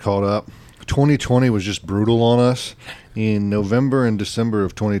gotten rather caught up. 2020 was just brutal on us. In November and December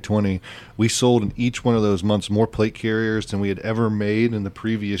of 2020, we sold in each one of those months more plate carriers than we had ever made in the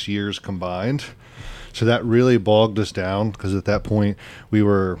previous years combined. So that really bogged us down, because at that point we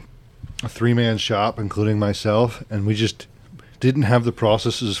were a 3-man shop, including myself, and we just didn't have the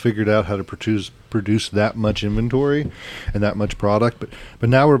processes figured out how to produce that much inventory and that much product. But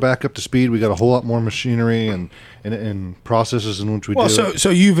now we're back up to speed. We got a whole lot more machinery and processes in which we do. So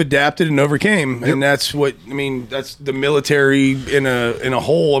you've adapted and overcame, and that's what I mean. That's the military in a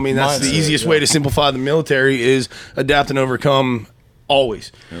whole. I mean, that's the easiest way to simplify the military is adapt and overcome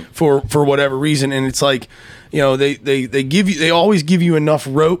always, for whatever reason. And it's like, they always give you enough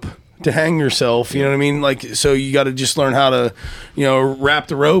rope to hang yourself, you know what I mean? Like, so you got to just learn how to, wrap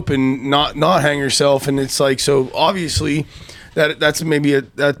the rope and not hang yourself. And it's like, so obviously that's maybe I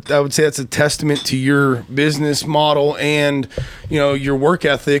would say that's a testament to your business model and, your work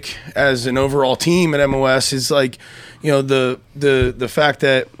ethic as an overall team at MOS is like, the fact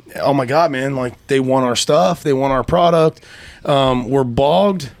that, oh my God, man, like they want our stuff, they want our product. We're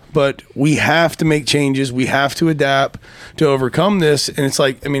bogged, but we have to make changes. We have to adapt to overcome this. And it's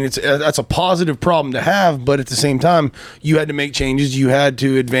like, I mean, that's a positive problem to have, but at the same time, you had to make changes. You had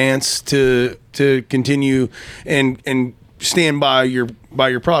to advance to continue and stand by your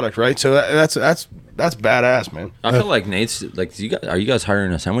product, right? So that's badass, man. I feel like Nate's like, are you guys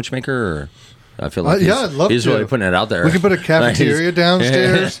hiring a sandwich maker? Or? I feel like I'd love he's to. really putting it out there. We can put a cafeteria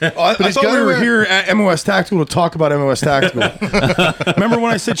downstairs. I thought we were here at MOS Tactical to talk about MOS Tactical. Remember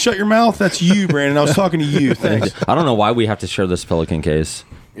when I said shut your mouth? That's you, Brandon. I was talking to you. Thanks. I don't know why we have to share this Pelican case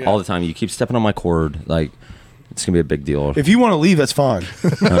all the time. You keep stepping on my cord. Like, it's going to be a big deal. If you want to leave, that's fine.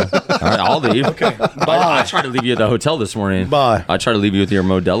 All right, I'll leave. Okay, bye. I tried to leave you at the hotel this morning. Bye. I tried to leave you with your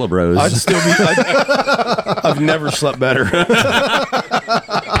Modelo Bros. I've never slept better.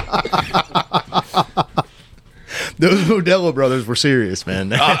 Those Modelo brothers were serious,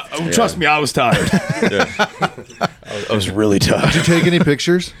 man. Trust me, I was tired. I was really tired. Did you take any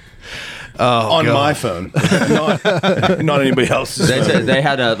pictures? On my phone, not anybody else's. They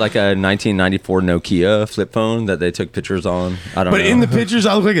had a 1994 Nokia flip phone that they took pictures on. I don't know. But in the pictures,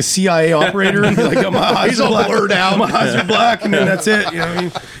 I look like a CIA operator. Like my eyes are all blurred out. My eyes are black, and then that's it. You know what I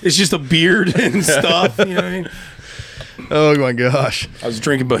mean? It's just a beard and stuff. You know what I mean? Oh my gosh! I was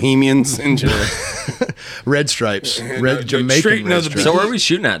drinking Bohemians and Red Stripes, Jamaican Red Stripes. So where are we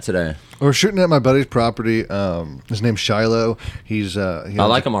shooting at today? We're shooting at my buddy's property. His name's Shiloh. I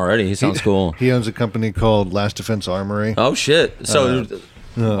like him already. He sounds cool. He owns a company called Last Defense Armory. Oh shit! So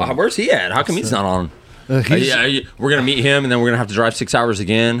where's he at? How come he's not on? We're gonna meet him, and then we're gonna have to drive 6 hours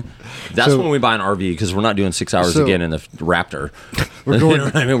again. That's when we buy an RV, because we're not doing 6 hours again in the Raptor. We're going. You know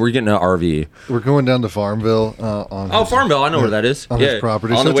what I mean? We're getting an RV. We're going down to Farmville. Farmville, I know where that is. On his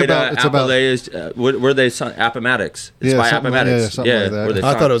property. On so the way to Appalachia, where they sign Appomattox. It's by Appomattox. Something like that.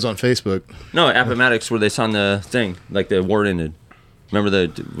 I thought it was on Facebook. No, Appomattox, where they signed the thing, like the war ended.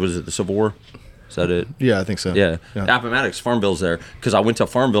 Remember was it the Civil War? Is that it? Yeah, I think so. Yeah. Appomattox, Farmville's there. Because I went to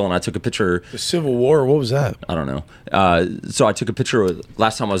Farmville and I took a picture. The Civil War, what was that? I don't know. So I took a picture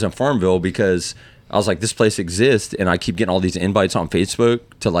last time I was in Farmville, because I was like, this place exists, and I keep getting all these invites on Facebook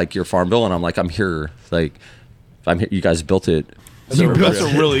to like your Farmville, and I'm like, I'm here. Like, I'm here. You guys built it. That's a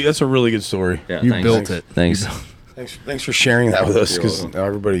really good story. Yeah, you built it. Thanks. Thanks for sharing that with us, because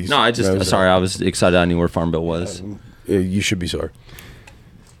everybody's. No, I was excited. I knew where Farmville was. You should be sorry.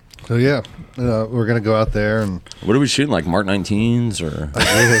 So yeah, we're gonna go out there and. What are we shooting? Like Mark 19s or?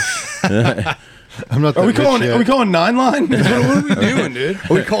 I'm not. Are we calling 9 line? What are we doing, dude?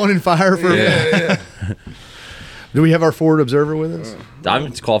 Are we calling in fire for? Yeah. Do we have our forward observer with us?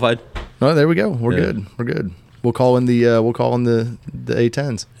 I'm qualified. Oh, there we go. We're good. We're good. We'll call in the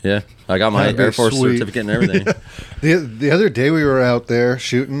A10s. Yeah, I got my Air Force certificate and everything. The other day we were out there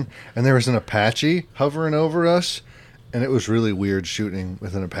shooting, and there was an Apache hovering over us. And it was really weird shooting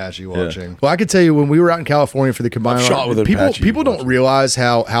with an Apache watching. Well, I could tell you, when we were out in California for the combined, shot with an Apache people don't realize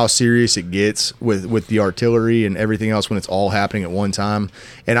how serious it gets with the artillery and everything else when it's all happening at one time.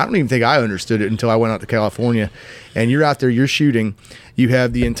 And I don't even think I understood it until I went out to California. And you're out there, you're shooting. You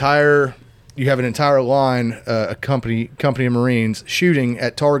have the entire you have an entire line, a company of Marines shooting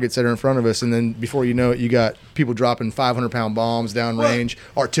at targets that are in front of us, and then before you know it, you got people dropping 500-pound bombs downrange,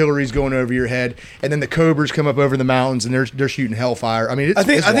 artillery's going over your head, and then the Cobras come up over the mountains and they're shooting hellfire. I mean, it's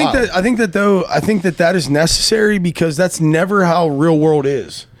wild. I think that is necessary because that's never how real world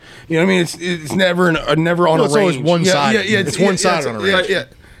is. You know what I mean? It's never on a range. It's always one side. Yeah, it's one side on a range. Yeah.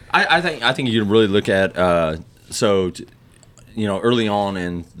 I think you really look at early on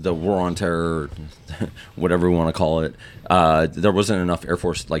in the war on terror, whatever we want to call it, there wasn't enough Air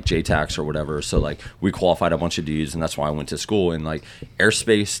Force like JTACs or whatever. So like we qualified a bunch of dudes, and that's why I went to school. And like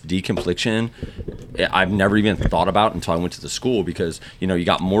airspace deconfliction, I've never even thought about until I went to the school because you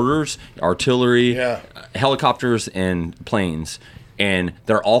got mortars, artillery, helicopters, and planes. And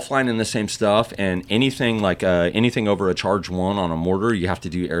they're all flying in the same stuff, and anything anything over a charge 1 on a mortar, you have to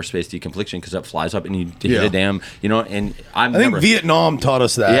do airspace deconfliction because it flies up and you hit a damn, And I think Vietnam taught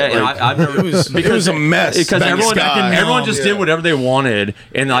us that. Yeah, like, and I've never it was a mess because everyone just did Yeah. whatever they wanted,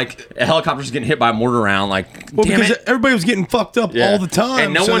 and like helicopters getting hit by a mortar round, because everybody was getting fucked up all the time,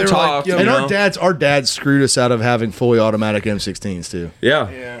 and no so one they were talked. like, And our dads screwed us out of having fully automatic M16s too.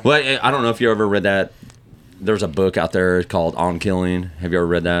 Yeah. Well, I don't know if you ever read that. There's a book out there called On Killing. Have you ever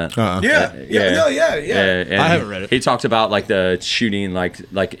read that? Yeah. And I haven't read it. He talks about like the shooting,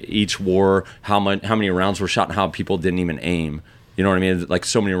 like each war, how many rounds were shot, and how people didn't even aim. You know what I mean? Like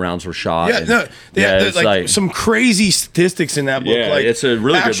so many rounds were shot. Yeah, there's like some crazy statistics in that book. Yeah, like it's a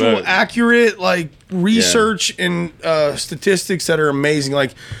really good actual book. accurate research and statistics that are amazing.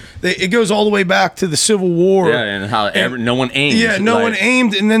 Like it goes all the way back to the Civil War. Yeah, and how no one aimed. Yeah, no one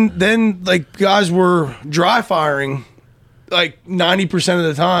aimed, and then like guys were dry firing like 90% of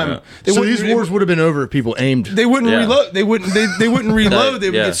the time. So these wars would have been over if people aimed. They wouldn't reload. They wouldn't reload. They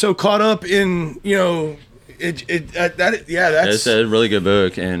would Yeah. get so caught up in It's a really good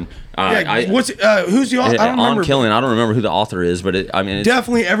book, and who's the author? I don't remember. On Killing. I don't remember who the author is, but it's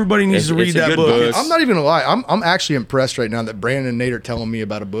Definitely, everybody needs to read it's a that good book. book. I'm not even gonna lie. I'm actually impressed right now that Brandon and Nate are telling me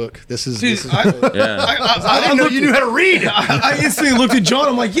about a book. This is I didn't know you knew how to read. I instantly looked at John.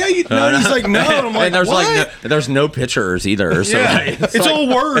 I'm like, yeah, you know. And he's like, no. And I'm like, and there's what? there's no pictures either. So It's all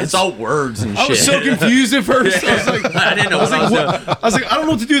words. It's all words and shit. I was so confused at first. I was like, I didn't know what I was doing. I was like, I don't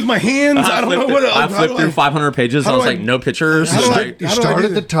know what to do with my hands. I don't know what. I flipped through 500 pages. And I was like, no pictures. You start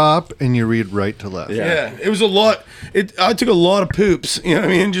at the top and you read right to left. Yeah, it was a lot. I took a lot of poops. You know what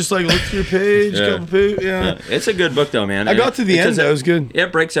I mean? Just like look through your page, couple poops. Yeah. It's a good book though, man. I got to the end. That was good.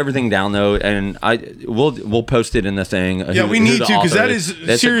 It breaks everything down though, and we'll post it in the thing. Yeah, we need to because that is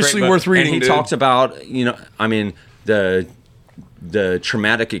seriously worth reading. And he talks about the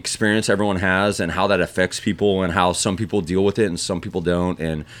traumatic experience everyone has and how that affects people and how some people deal with it and some people don't,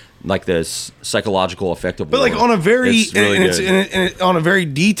 and like this psychological effect of war. But like on a very it's on a very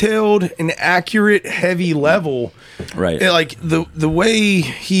detailed and accurate, heavy level, right? Like the way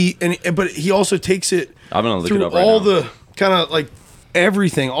but he also takes it. I'm gonna look through it up right all now. the kind of like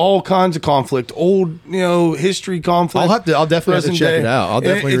everything, all kinds of conflict, old history conflict. I'll definitely have to present check day. it out. I'll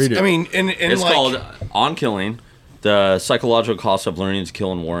definitely read it. I mean, and It's like, called On Killing: The Psychological Cost of Learning to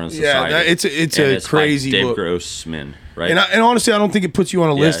Kill in War and Society. it's And a it's crazy by Dave book. Grossman, right? And honestly, I don't think it puts you on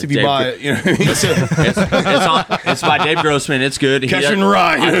a list if you Dave buy it. You know what I mean? So, it's by Dave Grossman. It's good. Catcher in the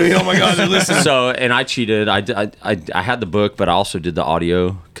Rye. Oh my God, they're listening. So, and I cheated. I had the book, but I also did the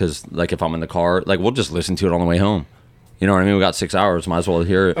audio because, like, if I'm in the car, like, we'll just listen to it on the way home. You know what I mean? We got 6 hours. Might as well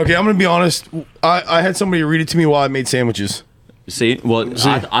hear it. Okay, I'm gonna be honest. I had somebody read it to me while I made sandwiches. See,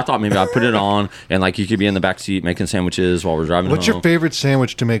 I thought maybe I'd put it on and like you could be in the back seat making sandwiches while we're driving What's home. your favorite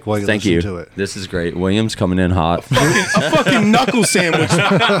sandwich to make while you Thank listen you. to it? This is great. William's coming in hot. A fucking knuckle sandwich.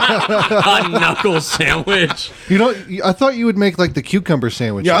 A knuckle sandwich. I thought you would make like the cucumber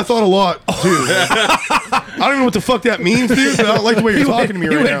sandwich. Yeah, I thought a lot, dude. I don't even know what the fuck that means, dude. But I don't like the way you're talking to me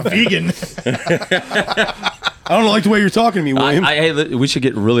right now. Vegan. I don't like the way you're talking to me, William. Hey, we should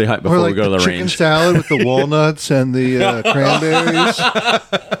get really hyped before Or like we go to the chicken range. salad with the walnuts and the cranberries.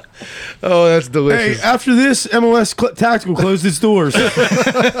 Oh, that's Hey, delicious. after this, MOS Tactical closed its doors.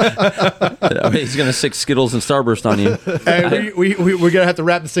 I mean, he's gonna stick Skittles and Starburst on you. Hey, we're gonna have to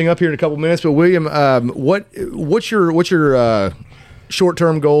wrap this thing up here in a couple minutes. But William, what's your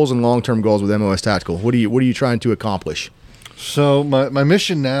short-term goals and long-term goals with MOS Tactical? What are you trying to accomplish? So my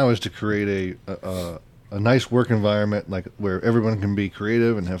mission now is to create a nice work environment, like where everyone can be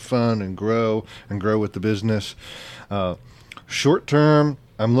creative and have fun and grow with the business. Short term,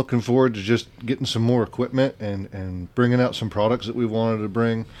 I'm looking forward to just getting some more equipment and bringing out some products that we wanted to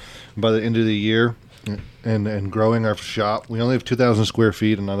bring by the end of the year, and growing our shop. We only have 2,000 square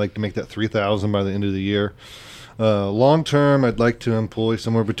feet, and I'd like to make that 3,000 by the end of the year. Long term, I'd like to employ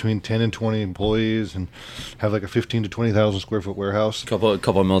somewhere between 10 and 20 employees and have like a 15 to 20,000 square foot warehouse. Couple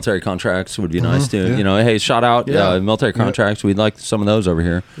of military contracts would be nice too. yeah. You know, hey, shout out Yeah. military contracts. We'd like some of those over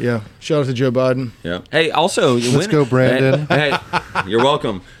here. Yeah. Shout out to Joe Biden. Yeah. Hey, also, Let's go, Brandon. Hey, you're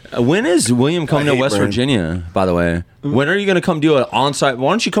welcome. When is William coming to hate West Brandon. Virginia? By the way, when are you going to come do an on-site?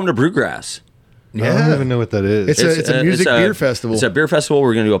 Why don't you come to Brewgrass? I don't even know what that is. It's a music beer festival. It's a beer festival.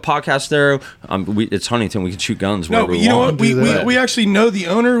 We're going to do a podcast there. It's Huntington. We can shoot guns No, wherever but we you know want. what? We actually know the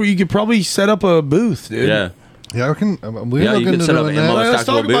owner. We could probably set up a booth, dude. Yeah. Yeah, we can. We're Yeah, you looking can to set up doing ammo. that. Let's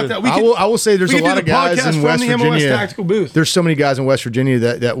talk Tactical about booth. that. We I will say there's we a could lot do of the guys podcast in from West the MOS Virginia. Tactical booth. There's so many guys in West Virginia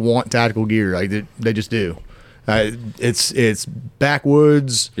that want tactical gear. Like they just do. It's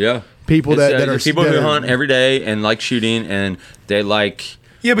backwoods. Yeah. People It's, that are people that who are- hunt every day and like shooting, and they like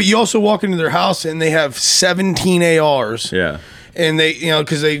Yeah, but you also walk into their house and they have 17 ARs. yeah. And they,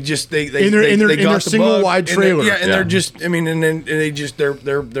 because they just they In their- in their- they in got their the single bug. wide And they- trailer. yeah, and Yeah. they're just, I mean, and then they just they're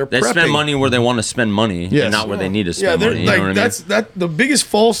They prepping. spend money where they want to spend money, Yes. and not where they need to Yeah, spend they're money. You like know what I mean? that's the biggest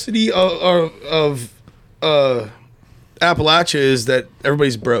falsity of Appalachia is that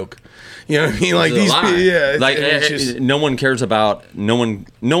everybody's broke. You know what I mean? Like It's a these, lie. yeah. Like it's just, no one cares about no one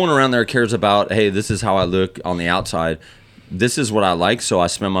around there cares about. Hey, this is how I look on the outside. This is what I like, so I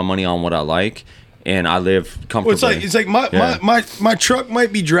spend my money on what I like, and I live comfortably. well, it's like my, Yeah. my truck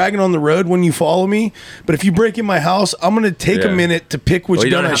might be dragging on the road when you follow me, but if you break in my house, I'm gonna take Yeah. a minute to pick which Well,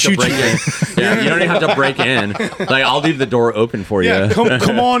 you gun don't I have to shoot break you. in. Yeah, you don't even have to break in. Like I'll leave the door open for you. Yeah,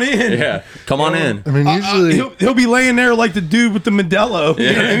 come on in. Yeah, come on in. I mean, usually he'll be laying there like the dude with the Modelo.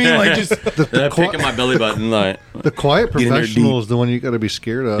 You know what I mean? Like just Picking my belly button, like the quiet in there professional is the one you got to be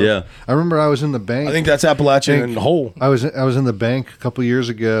scared of. Yeah. I remember I was in the bank. I think that's Appalachian in the whole. I was in the bank a couple years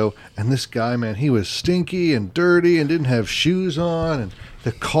ago, and this guy, man, he was stinky and dirty and didn't have shoes on, and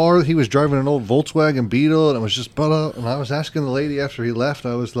the car he was driving an old Volkswagen Beetle, and it was just butt up. And I was asking the lady after he left,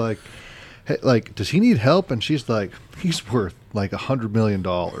 I was like, "Hey, like, does he need help?" And she's like, "He's worth like $100 million.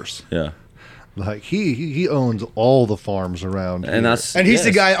 yeah. Like he owns all the farms around here." And that's And he's the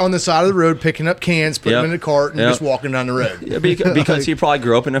yes. guy on the side of the road picking up cans, putting Yep. them in a cart, and Yep. just walking down the road. Yeah, because he probably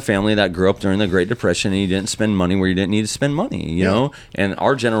grew up in a family that grew up during the Great Depression, and he didn't spend money where he didn't need to spend money, you know? And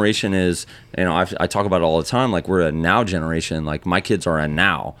our generation is, I talk about it all the time, like we're a now generation. Like my kids are a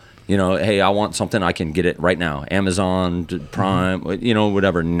now. You know, hey, I want something, I can get it right now. Amazon, Prime,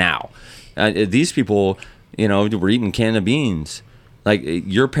 whatever, now. These people, were eating canned of beans. Like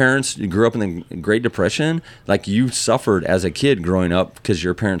your parents grew up in the Great Depression. Like you suffered as a kid growing up because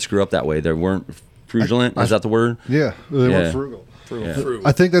your parents grew up that way. They weren't frugal. Is that the word? Yeah, they Yeah. were frugal. Yeah.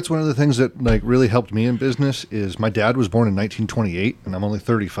 I think that's one of the things that like really helped me in business is my dad was born in 1928 and I'm only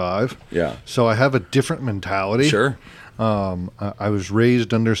 35. Yeah. So I have a different mentality. Sure. I was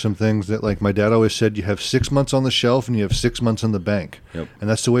raised under some things that like my dad always said, you have 6 months on the shelf and you have 6 months in the bank. Yep. And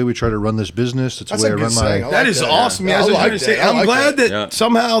that's the way we try to run this business. That's That's the way a I good run saying. my I That like is that. awesome. Yeah, That's I what I like was gonna say. that. I I'm like glad that Yeah.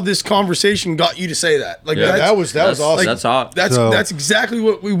 somehow this conversation got you to say that. Like Yeah. That was awesome. That's hot. That's exactly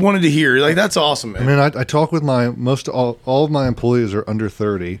what we wanted to hear. Like that's awesome, man. I mean, I talk with all of my employees are under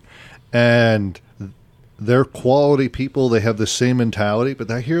 30, and they're quality people. They have the same mentality, but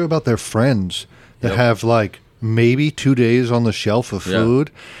I hear about their friends that Yep. have like maybe 2 days on the shelf of Yeah.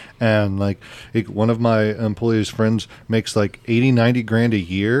 food. And like one of my employees' friends makes like 80, 90 grand a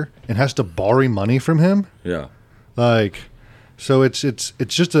year and has to borrow money from him. Yeah. Like, so it's just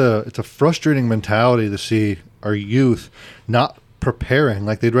it's a frustrating mentality to see our youth not preparing.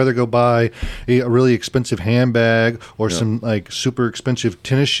 Like they'd rather go buy a really expensive handbag or some like super expensive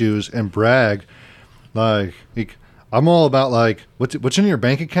tennis shoes and brag. Like I'm all about like what's in your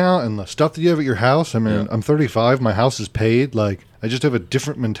bank account and the stuff that you have at your house. I mean, Yeah. I'm 35, my house is paid. Like I just have a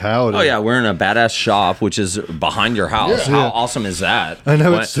different mentality. Oh yeah, we're in a badass shop, which is behind your house. Yeah. How awesome is that? I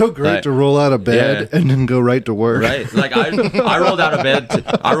know What- it's so great like, to roll out of bed Yeah. and then go right to work. Right, like I rolled out of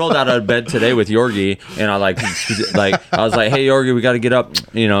bed. I rolled out of bed today with Yorgi, and I I was like, "Hey Yorgi, we got to get up.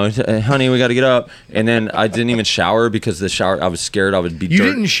 Honey, we got to get up." And then I didn't even shower because the shower. I was scared I would be. You dirt.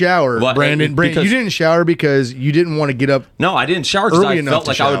 didn't shower, Well, Brandon. because- You didn't shower because you didn't want to get up. No, I didn't shower because Early I enough felt to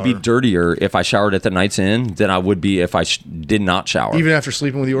like I would be shower. dirtier if I showered at the Night's Inn than I would be if I did not shower. Even after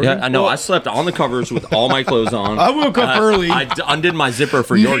sleeping with Yorgi? Yeah, I know. I slept on the covers with all my clothes on. I woke up early. I undid my zipper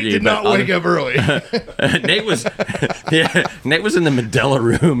for You Yorgi. did not but wake up early. Nate was, Nate was in the Mandela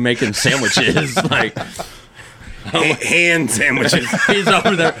room making sandwiches. Like hand sandwiches. he's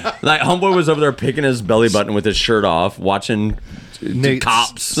over there, like homeboy was over there picking his belly button with his shirt off, watching Nate,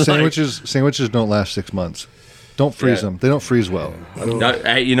 cops. Sandwiches don't last 6 months. Don't freeze them. They don't freeze well.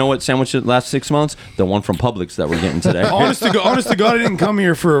 Hey, you know what sandwich the last 6 months? The one from Publix that we're getting today. Honest to God, I didn't come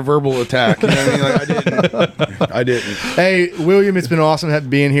here for a verbal attack. You know what I mean? Like, I didn't. Hey, William, it's been awesome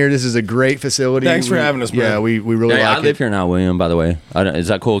being here. This is a great facility. Thanks for having us, man. Yeah, we really Hey, like I it. live here now, William, by the way. Is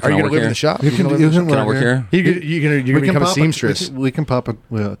that cool? Are Can you I going work to live here? in the shop? You You can, gonna you live in can the Can I shop? work here? You're going to become a seamstress. We can pop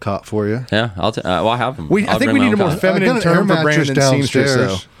a cot for you. Yeah, well, I have them. I think we need a more feminine I got an term air for Brandon mattress than seamstress, though.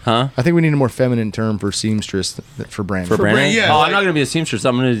 downstairs. Huh? I think we need a more feminine term for seamstress for Brandon. For Brandon? yeah, oh, like- I'm not gonna be a seamstress.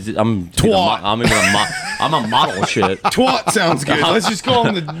 I'm Twat. I'm a model shit. Twat sounds good. Let's just call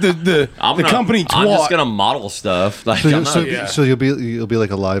him the company Twat. I'm just gonna model stuff. Like, I'm not, So you'll be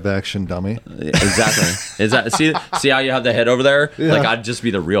like a live action dummy. exactly. Is that see how you have the head over there? Yeah. Like, I'd just be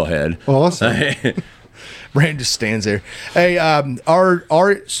the real head. Awesome. Brandon just stands there. Hey,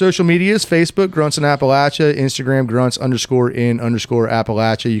 our social medias: Facebook Grunts in Appalachia, Instagram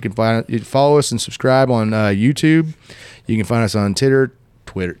Grunts_in_Appalachia. You can follow us and subscribe on YouTube. You can find us on Twitter.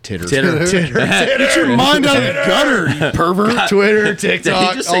 Titter. Get your mind out of the gutter, you pervert. Twitter, Did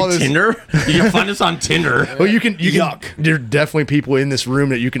TikTok, he just all say this. Tinder? You can find us on Tinder. Well, you can. Yuck. There are definitely people in this room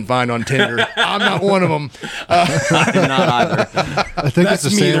that you can find on Tinder. I'm not one of them. I'm not either. I think That's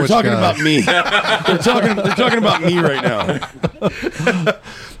it's a me. They're sandwich talking guy. about me. They're talking about me right now.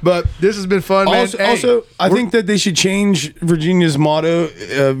 But this has been fun, man. Also, I think that they should change Virginia's motto.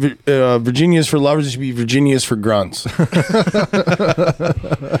 Virginia's for lovers. It should be Virginia's for grunts.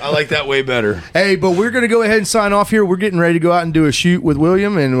 I like that way better. Hey, but we're gonna go ahead and sign off here. We're getting ready to go out and do a shoot with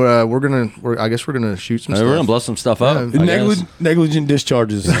William, and I guess we're gonna shoot some We're gonna stuff. blow some stuff up. I guess. Negligent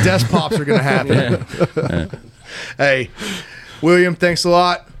discharges. Desk pops are gonna happen. Hey, William, thanks a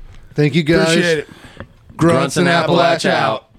lot. Thank you guys. Appreciate it. Grunts and Appalachia out.